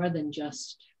 it's more than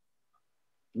just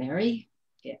Mary.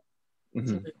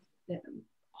 So there's a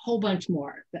whole bunch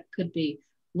more that could be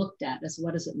looked at as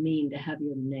what does it mean to have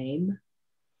your name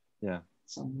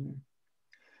somewhere.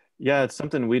 Yeah, it's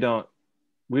something we don't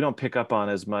pick up on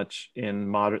as much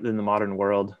in the modern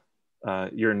world.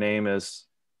 Your name is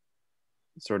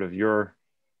sort of your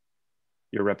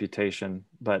reputation,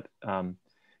 but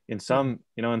in some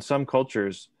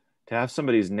cultures, to have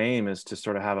somebody's name is to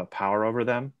sort of have a power over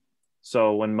them.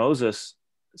 So when Moses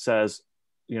says,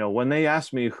 you know, when they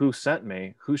ask me who sent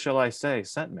me, who shall I say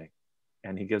sent me?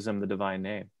 And he gives them the divine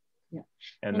name. Yeah,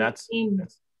 and that's and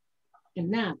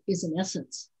that is an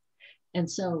essence. And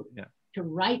so to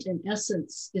write an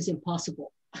essence is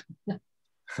impossible.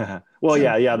 Well, so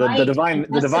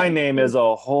the divine name is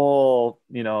a whole,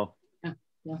 you know,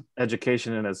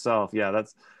 education in itself. Yeah,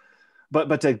 that's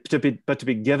but to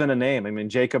be given a name. I mean,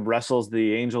 Jacob wrestles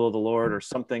the angel of the Lord or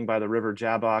something by the river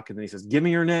Jabbok, and then he says, "Give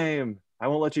me your name. I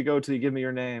won't let you go till you give me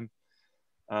your name."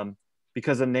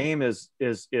 Because a name is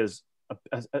it's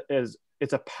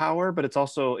a power, but it's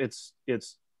also it's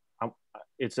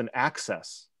an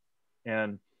access.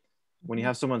 And when you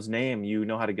have someone's name, you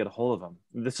know how to get a hold of them.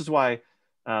 This is why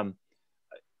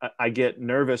I get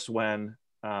nervous when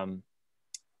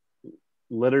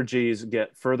liturgies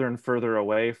get further and further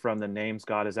away from the names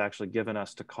God has actually given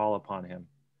us to call upon him.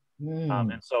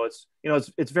 And so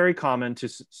it's very common to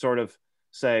sort of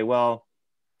say, well,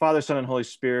 Father, Son, and Holy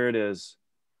Spirit is,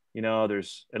 you know,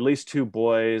 there's at least 2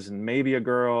 boys and maybe a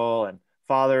girl, and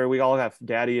Father, we all have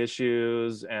daddy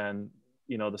issues, and,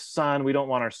 you know, the Son, we don't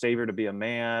want our Savior to be a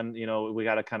man, you know, we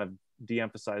got to kind of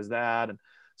de-emphasize that. And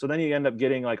so then you end up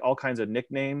getting like all kinds of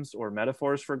nicknames or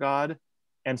metaphors for God.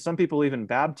 And some people even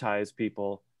baptize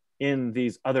people in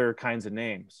these other kinds of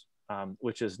names,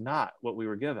 which is not what we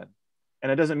were given.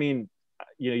 And it doesn't mean,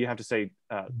 you know, you have to say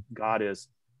God is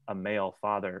a male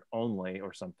father only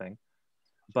or something.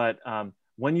 But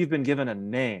when you've been given a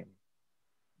name,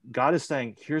 God is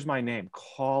saying, here's my name,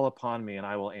 call upon me and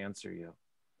I will answer you.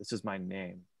 This is my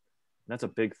name. And that's a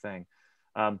big thing.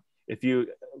 I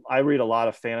read a lot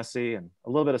of fantasy and a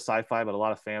little bit of sci-fi, but a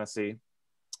lot of fantasy.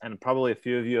 And probably a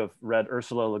few of you have read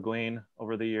Ursula Le Guin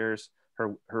over the years,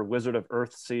 her Wizard of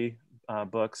Earthsea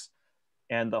books.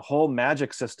 And the whole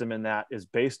magic system in that is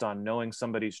based on knowing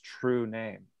somebody's true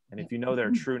name. And if you know their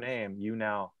true name, you've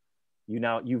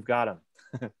got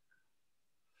them.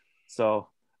 So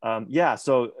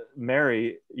so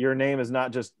Mary, your name is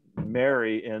not just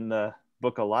Mary in the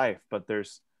book of life, but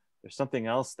there's something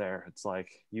else there. It's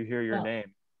like you hear your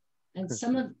name. And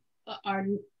some of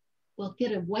we'll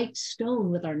get a white stone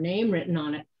with our name written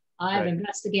on it. I've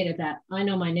investigated that. I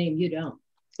know my name, you don't.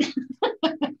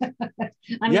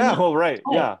 I mean,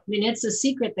 I mean, it's a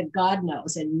secret that God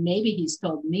knows, and maybe he's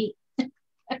told me.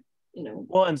 You know.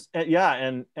 Well,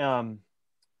 and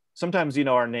sometimes, you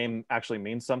know, our name actually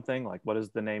means something. Like, what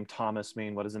does the name Thomas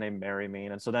mean? What does the name Mary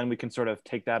mean? And so then we can sort of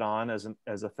take that on as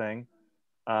a thing.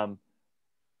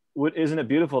 Isn't it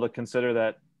beautiful to consider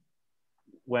that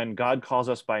when God calls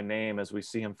us by name as we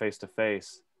see him face to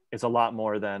face, it's a lot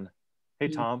more than, hey,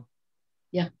 Tom.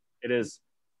 Yeah. It is,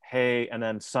 hey, and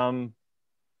then something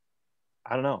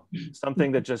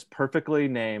that just perfectly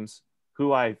names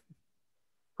who I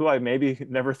maybe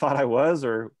never thought I was,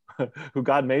 or who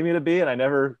God made me to be, and I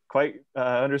never quite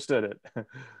understood it.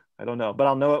 I don't know, but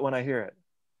I'll know it when I hear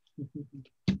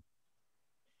it.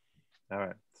 All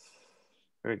right.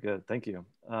 Very good. Thank you.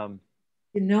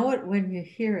 You know it when you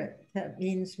hear it. That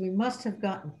means we must have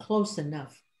gotten close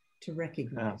enough to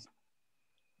recognize.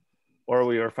 Or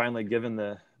we are finally given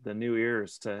the new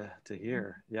ears to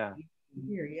hear. Yeah.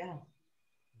 Yeah.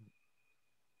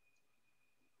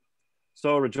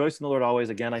 So rejoice in the Lord always.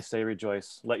 Again, I say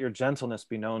rejoice. Let your gentleness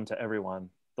be known to everyone.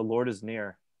 The Lord is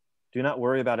near. Do not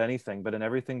worry about anything, but in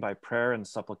everything by prayer and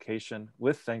supplication,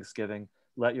 with thanksgiving,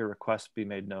 let your requests be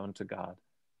made known to God.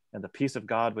 And the peace of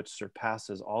God, which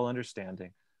surpasses all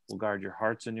understanding, will guard your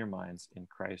hearts and your minds in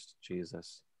Christ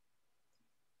Jesus.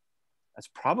 That's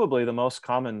probably the most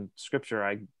common scripture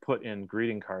I put in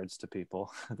greeting cards to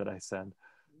people that I send.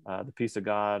 The peace of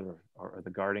God or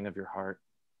the guarding of your heart.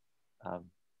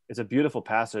 it's a beautiful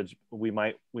passage. We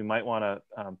might want to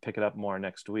pick it up more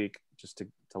next week, just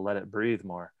to let it breathe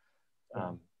more.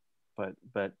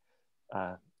 But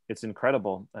it's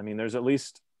incredible. I mean, there's at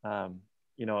least at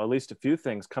least a few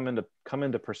things come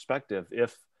into perspective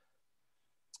if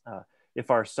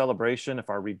our celebration, if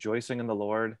our rejoicing in the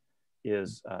Lord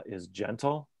is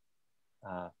gentle,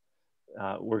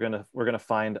 we're gonna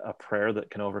find a prayer that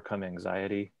can overcome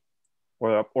anxiety,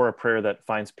 or a prayer that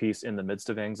finds peace in the midst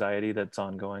of anxiety that's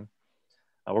ongoing.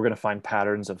 We're gonna find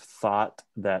patterns of thought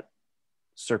that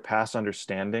surpass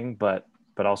understanding, but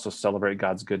also celebrate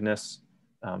God's goodness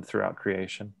throughout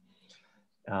creation.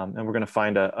 And we're gonna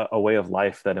find a way of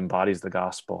life that embodies the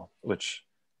gospel, which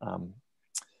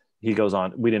he goes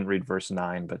on. We didn't read verse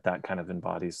 9, but that kind of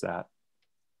embodies that.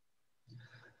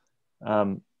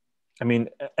 I mean,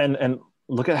 and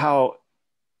look at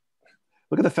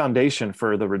the foundation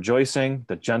for the rejoicing,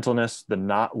 the gentleness, the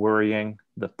not worrying,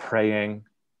 the praying.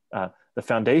 The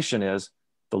foundation is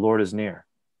the Lord is near.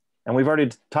 And we've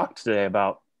already talked today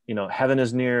about, heaven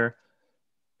is near.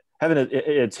 Heaven,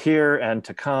 it's here and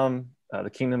to come. The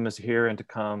kingdom is here and to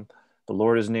come. The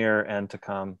Lord is near and to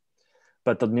come.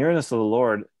 But the nearness of the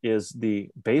Lord is the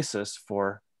basis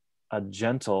for a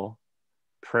gentle,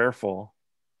 prayerful,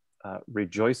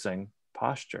 rejoicing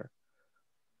posture.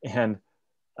 And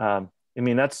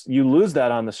you lose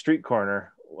that on the street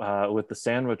corner with the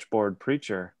sandwich board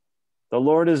preacher. The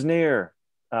Lord is near,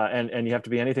 and you have to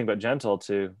be anything but gentle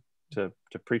to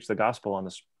preach the gospel on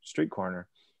the street corner.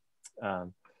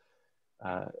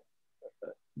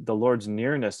 The Lord's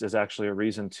nearness is actually a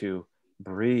reason to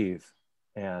breathe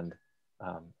and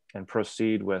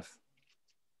proceed with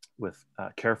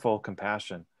careful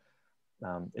compassion.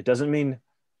 It doesn't mean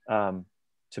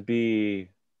to be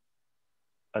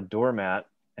a doormat,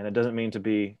 and it doesn't mean to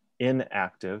be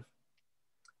inactive,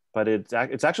 but it's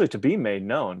actually to be made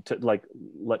known, to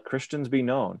let Christians be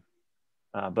known,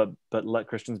 but let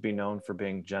Christians be known for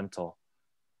being gentle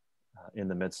in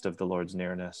the midst of the Lord's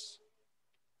nearness.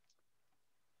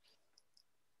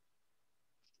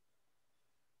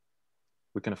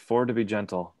 We can afford to be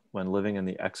gentle when living in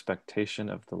the expectation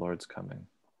of the Lord's coming.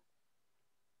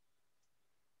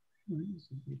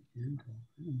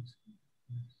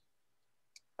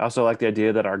 I also like the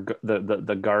idea that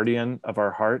the guardian of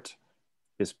our heart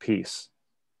is peace.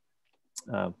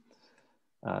 Our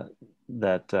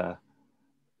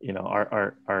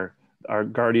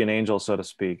guardian angel, so to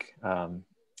speak,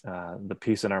 the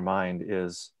peace in our mind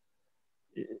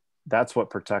that's what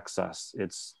protects us.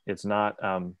 It's not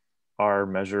our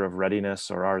measure of readiness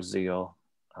or our zeal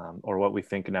or what we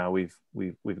think now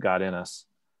we've got in us,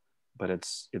 but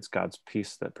it's God's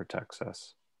peace that protects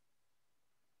us.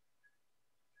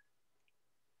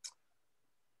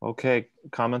 Okay,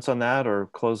 comments on that or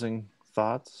closing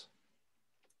thoughts?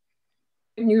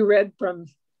 And you read from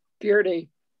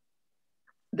Purity.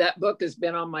 That book has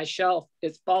been on my shelf.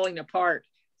 It's falling apart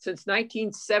since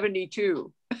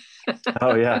 1972.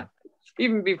 Oh yeah.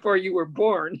 Even before you were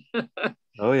born.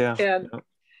 Oh yeah. And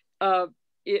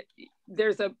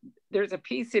there's a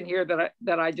piece in here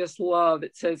that I just love.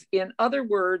 It says, in other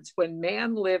words, when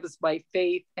man lives by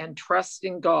faith and trust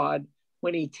in God,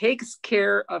 when he takes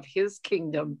care of his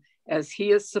kingdom as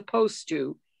he is supposed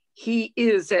to, he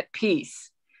is at peace.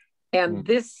 And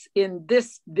in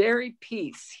this very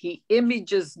peace, he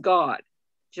images God.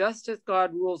 Just as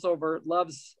God rules over,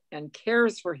 loves, and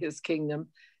cares for his kingdom,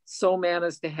 so man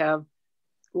is to have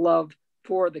love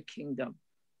for the kingdom.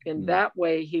 In that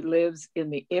way, he lives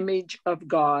in the image of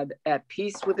God, at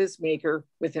peace with his maker,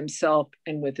 with himself,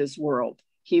 and with his world.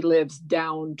 He lives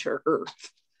down to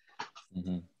earth.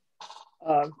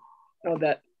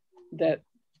 That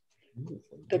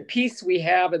the peace we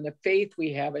have and the faith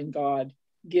we have in God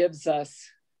gives us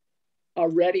a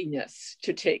readiness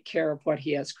to take care of what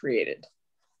he has created.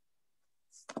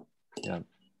 Yeah.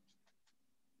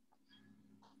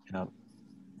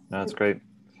 That's great.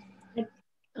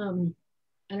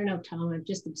 I don't know, Tom, I'm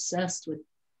just obsessed with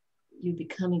you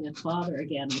becoming a father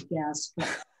again, I guess. But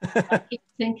I keep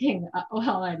thinking,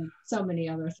 and so many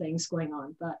other things going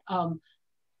on, but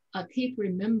I keep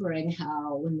remembering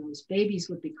how when those babies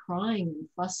would be crying and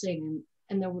fussing,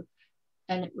 and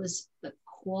it was the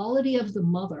quality of the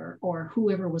mother or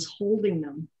whoever was holding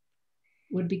them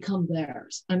would become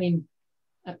theirs. I mean,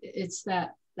 it's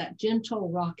that gentle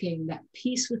rocking, that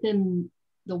peace within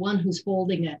the one who's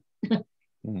holding it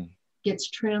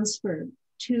gets transferred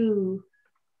to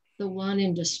the one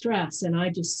in distress. And I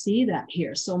just see that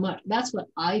here so much. That's what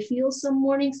I feel some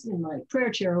mornings in my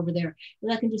prayer chair over there,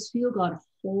 that I can just feel God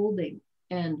holding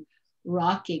and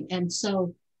rocking. And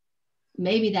so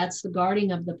maybe that's the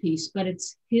guarding of the peace, but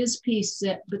it's his peace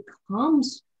that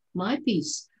becomes my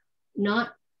peace.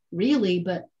 Not really,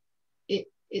 but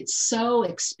it's so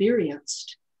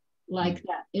experienced, like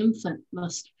that infant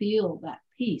must feel that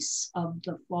peace of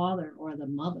the father or the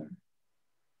mother.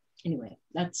 Anyway,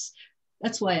 that's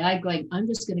why I'm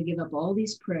just going to give up all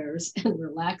these prayers and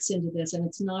relax into this. And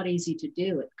it's not easy to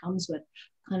do. It comes with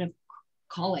kind of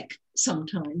colic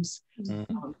sometimes.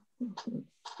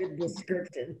 Good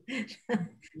description.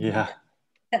 Yeah,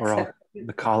 we're all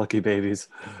the colicky babies.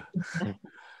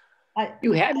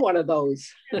 You had one of those.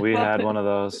 We had one of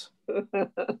those.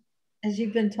 As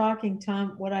you've been talking,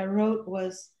 Tom, what I wrote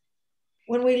was,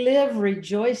 when we live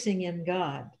rejoicing in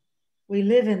God, we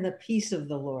live in the peace of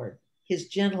the Lord, his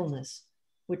gentleness,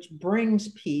 which brings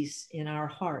peace in our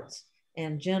hearts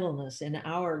and gentleness in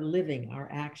our living, our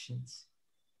actions.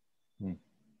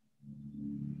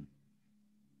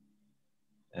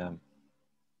 Yeah.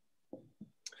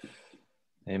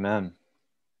 Amen.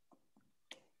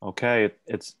 Okay,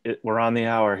 we're on the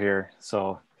hour here,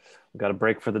 so we've got a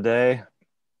break for the day.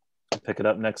 We'll pick it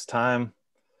up next time,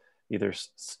 either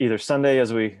Sunday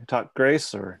as we talk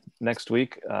grace, or next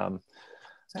week.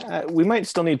 We might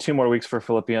still need 2 more weeks for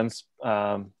Philippians. We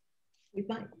might.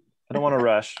 I don't want to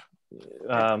rush,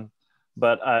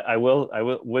 but I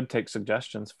would take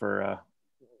suggestions for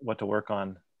what to work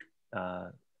on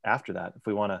after that. If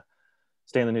we want to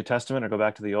stay in the New Testament or go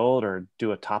back to the Old, or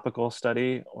do a topical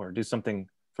study, or do something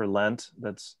for Lent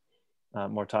that's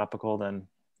more topical than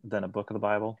a book of the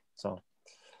Bible. So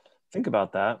think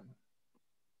about that.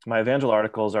 My evangel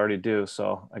article is already due,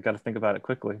 so I got to think about it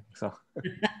quickly. So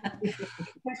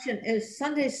Question, is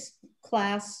Sunday's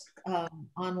class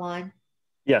online?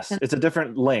 yes, it's a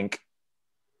different link.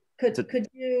 Could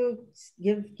you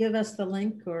give us the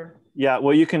link? Or Yeah,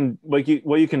 what you can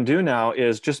do now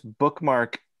is just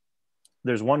bookmark.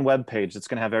 There's one web page that's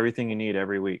going to have everything you need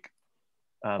every week.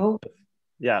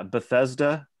 Yeah,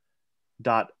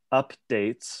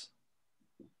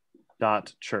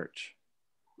 Bethesda.updates.church.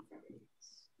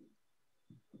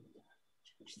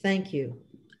 Thank you.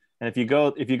 And if you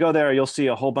go there, you'll see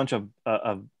a whole bunch of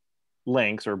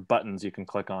links or buttons you can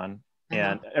click on,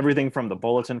 and everything from the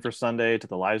bulletin for Sunday to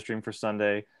the live stream for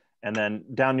Sunday. And then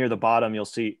down near the bottom, you'll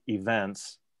see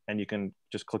events, and you can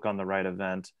just click on the right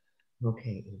event.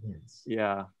 Okay, events.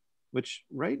 Yeah, which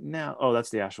right now, oh, that's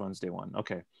the Ash Wednesday one.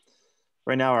 Okay.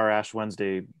 Right now, our Ash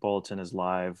Wednesday bulletin is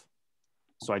live,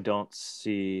 so I don't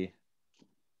see.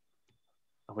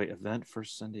 Oh wait, event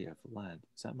first Sunday of Lent.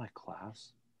 Is that my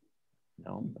class?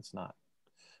 No, that's not.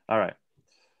 All right.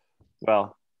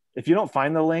 Well, if you don't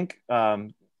find the link,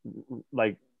 call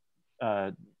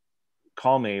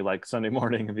me like Sunday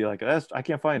morning and be like, I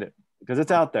can't find it, because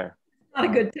it's out there. Not a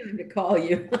good time to call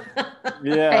you.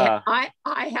 Yeah. Hey,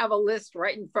 I have a list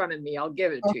right in front of me. I'll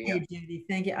give it to you. Okay, Judy,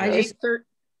 thank you.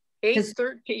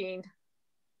 813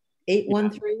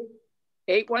 813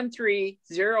 813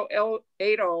 080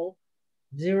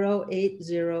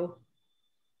 080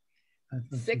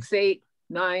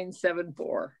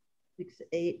 68974.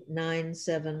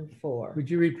 68974. Would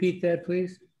you repeat that,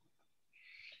 please?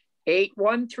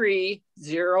 813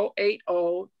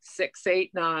 080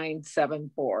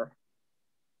 68974.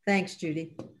 Thanks,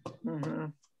 Judy. Mm-hmm.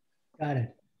 Got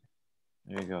it.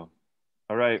 There you go.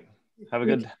 All right. Have a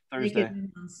good Thursday.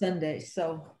 On Sunday.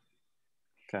 So,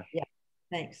 okay. Yeah.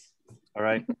 Thanks. All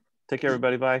right. Take care,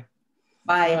 everybody. Bye.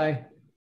 Bye. Bye.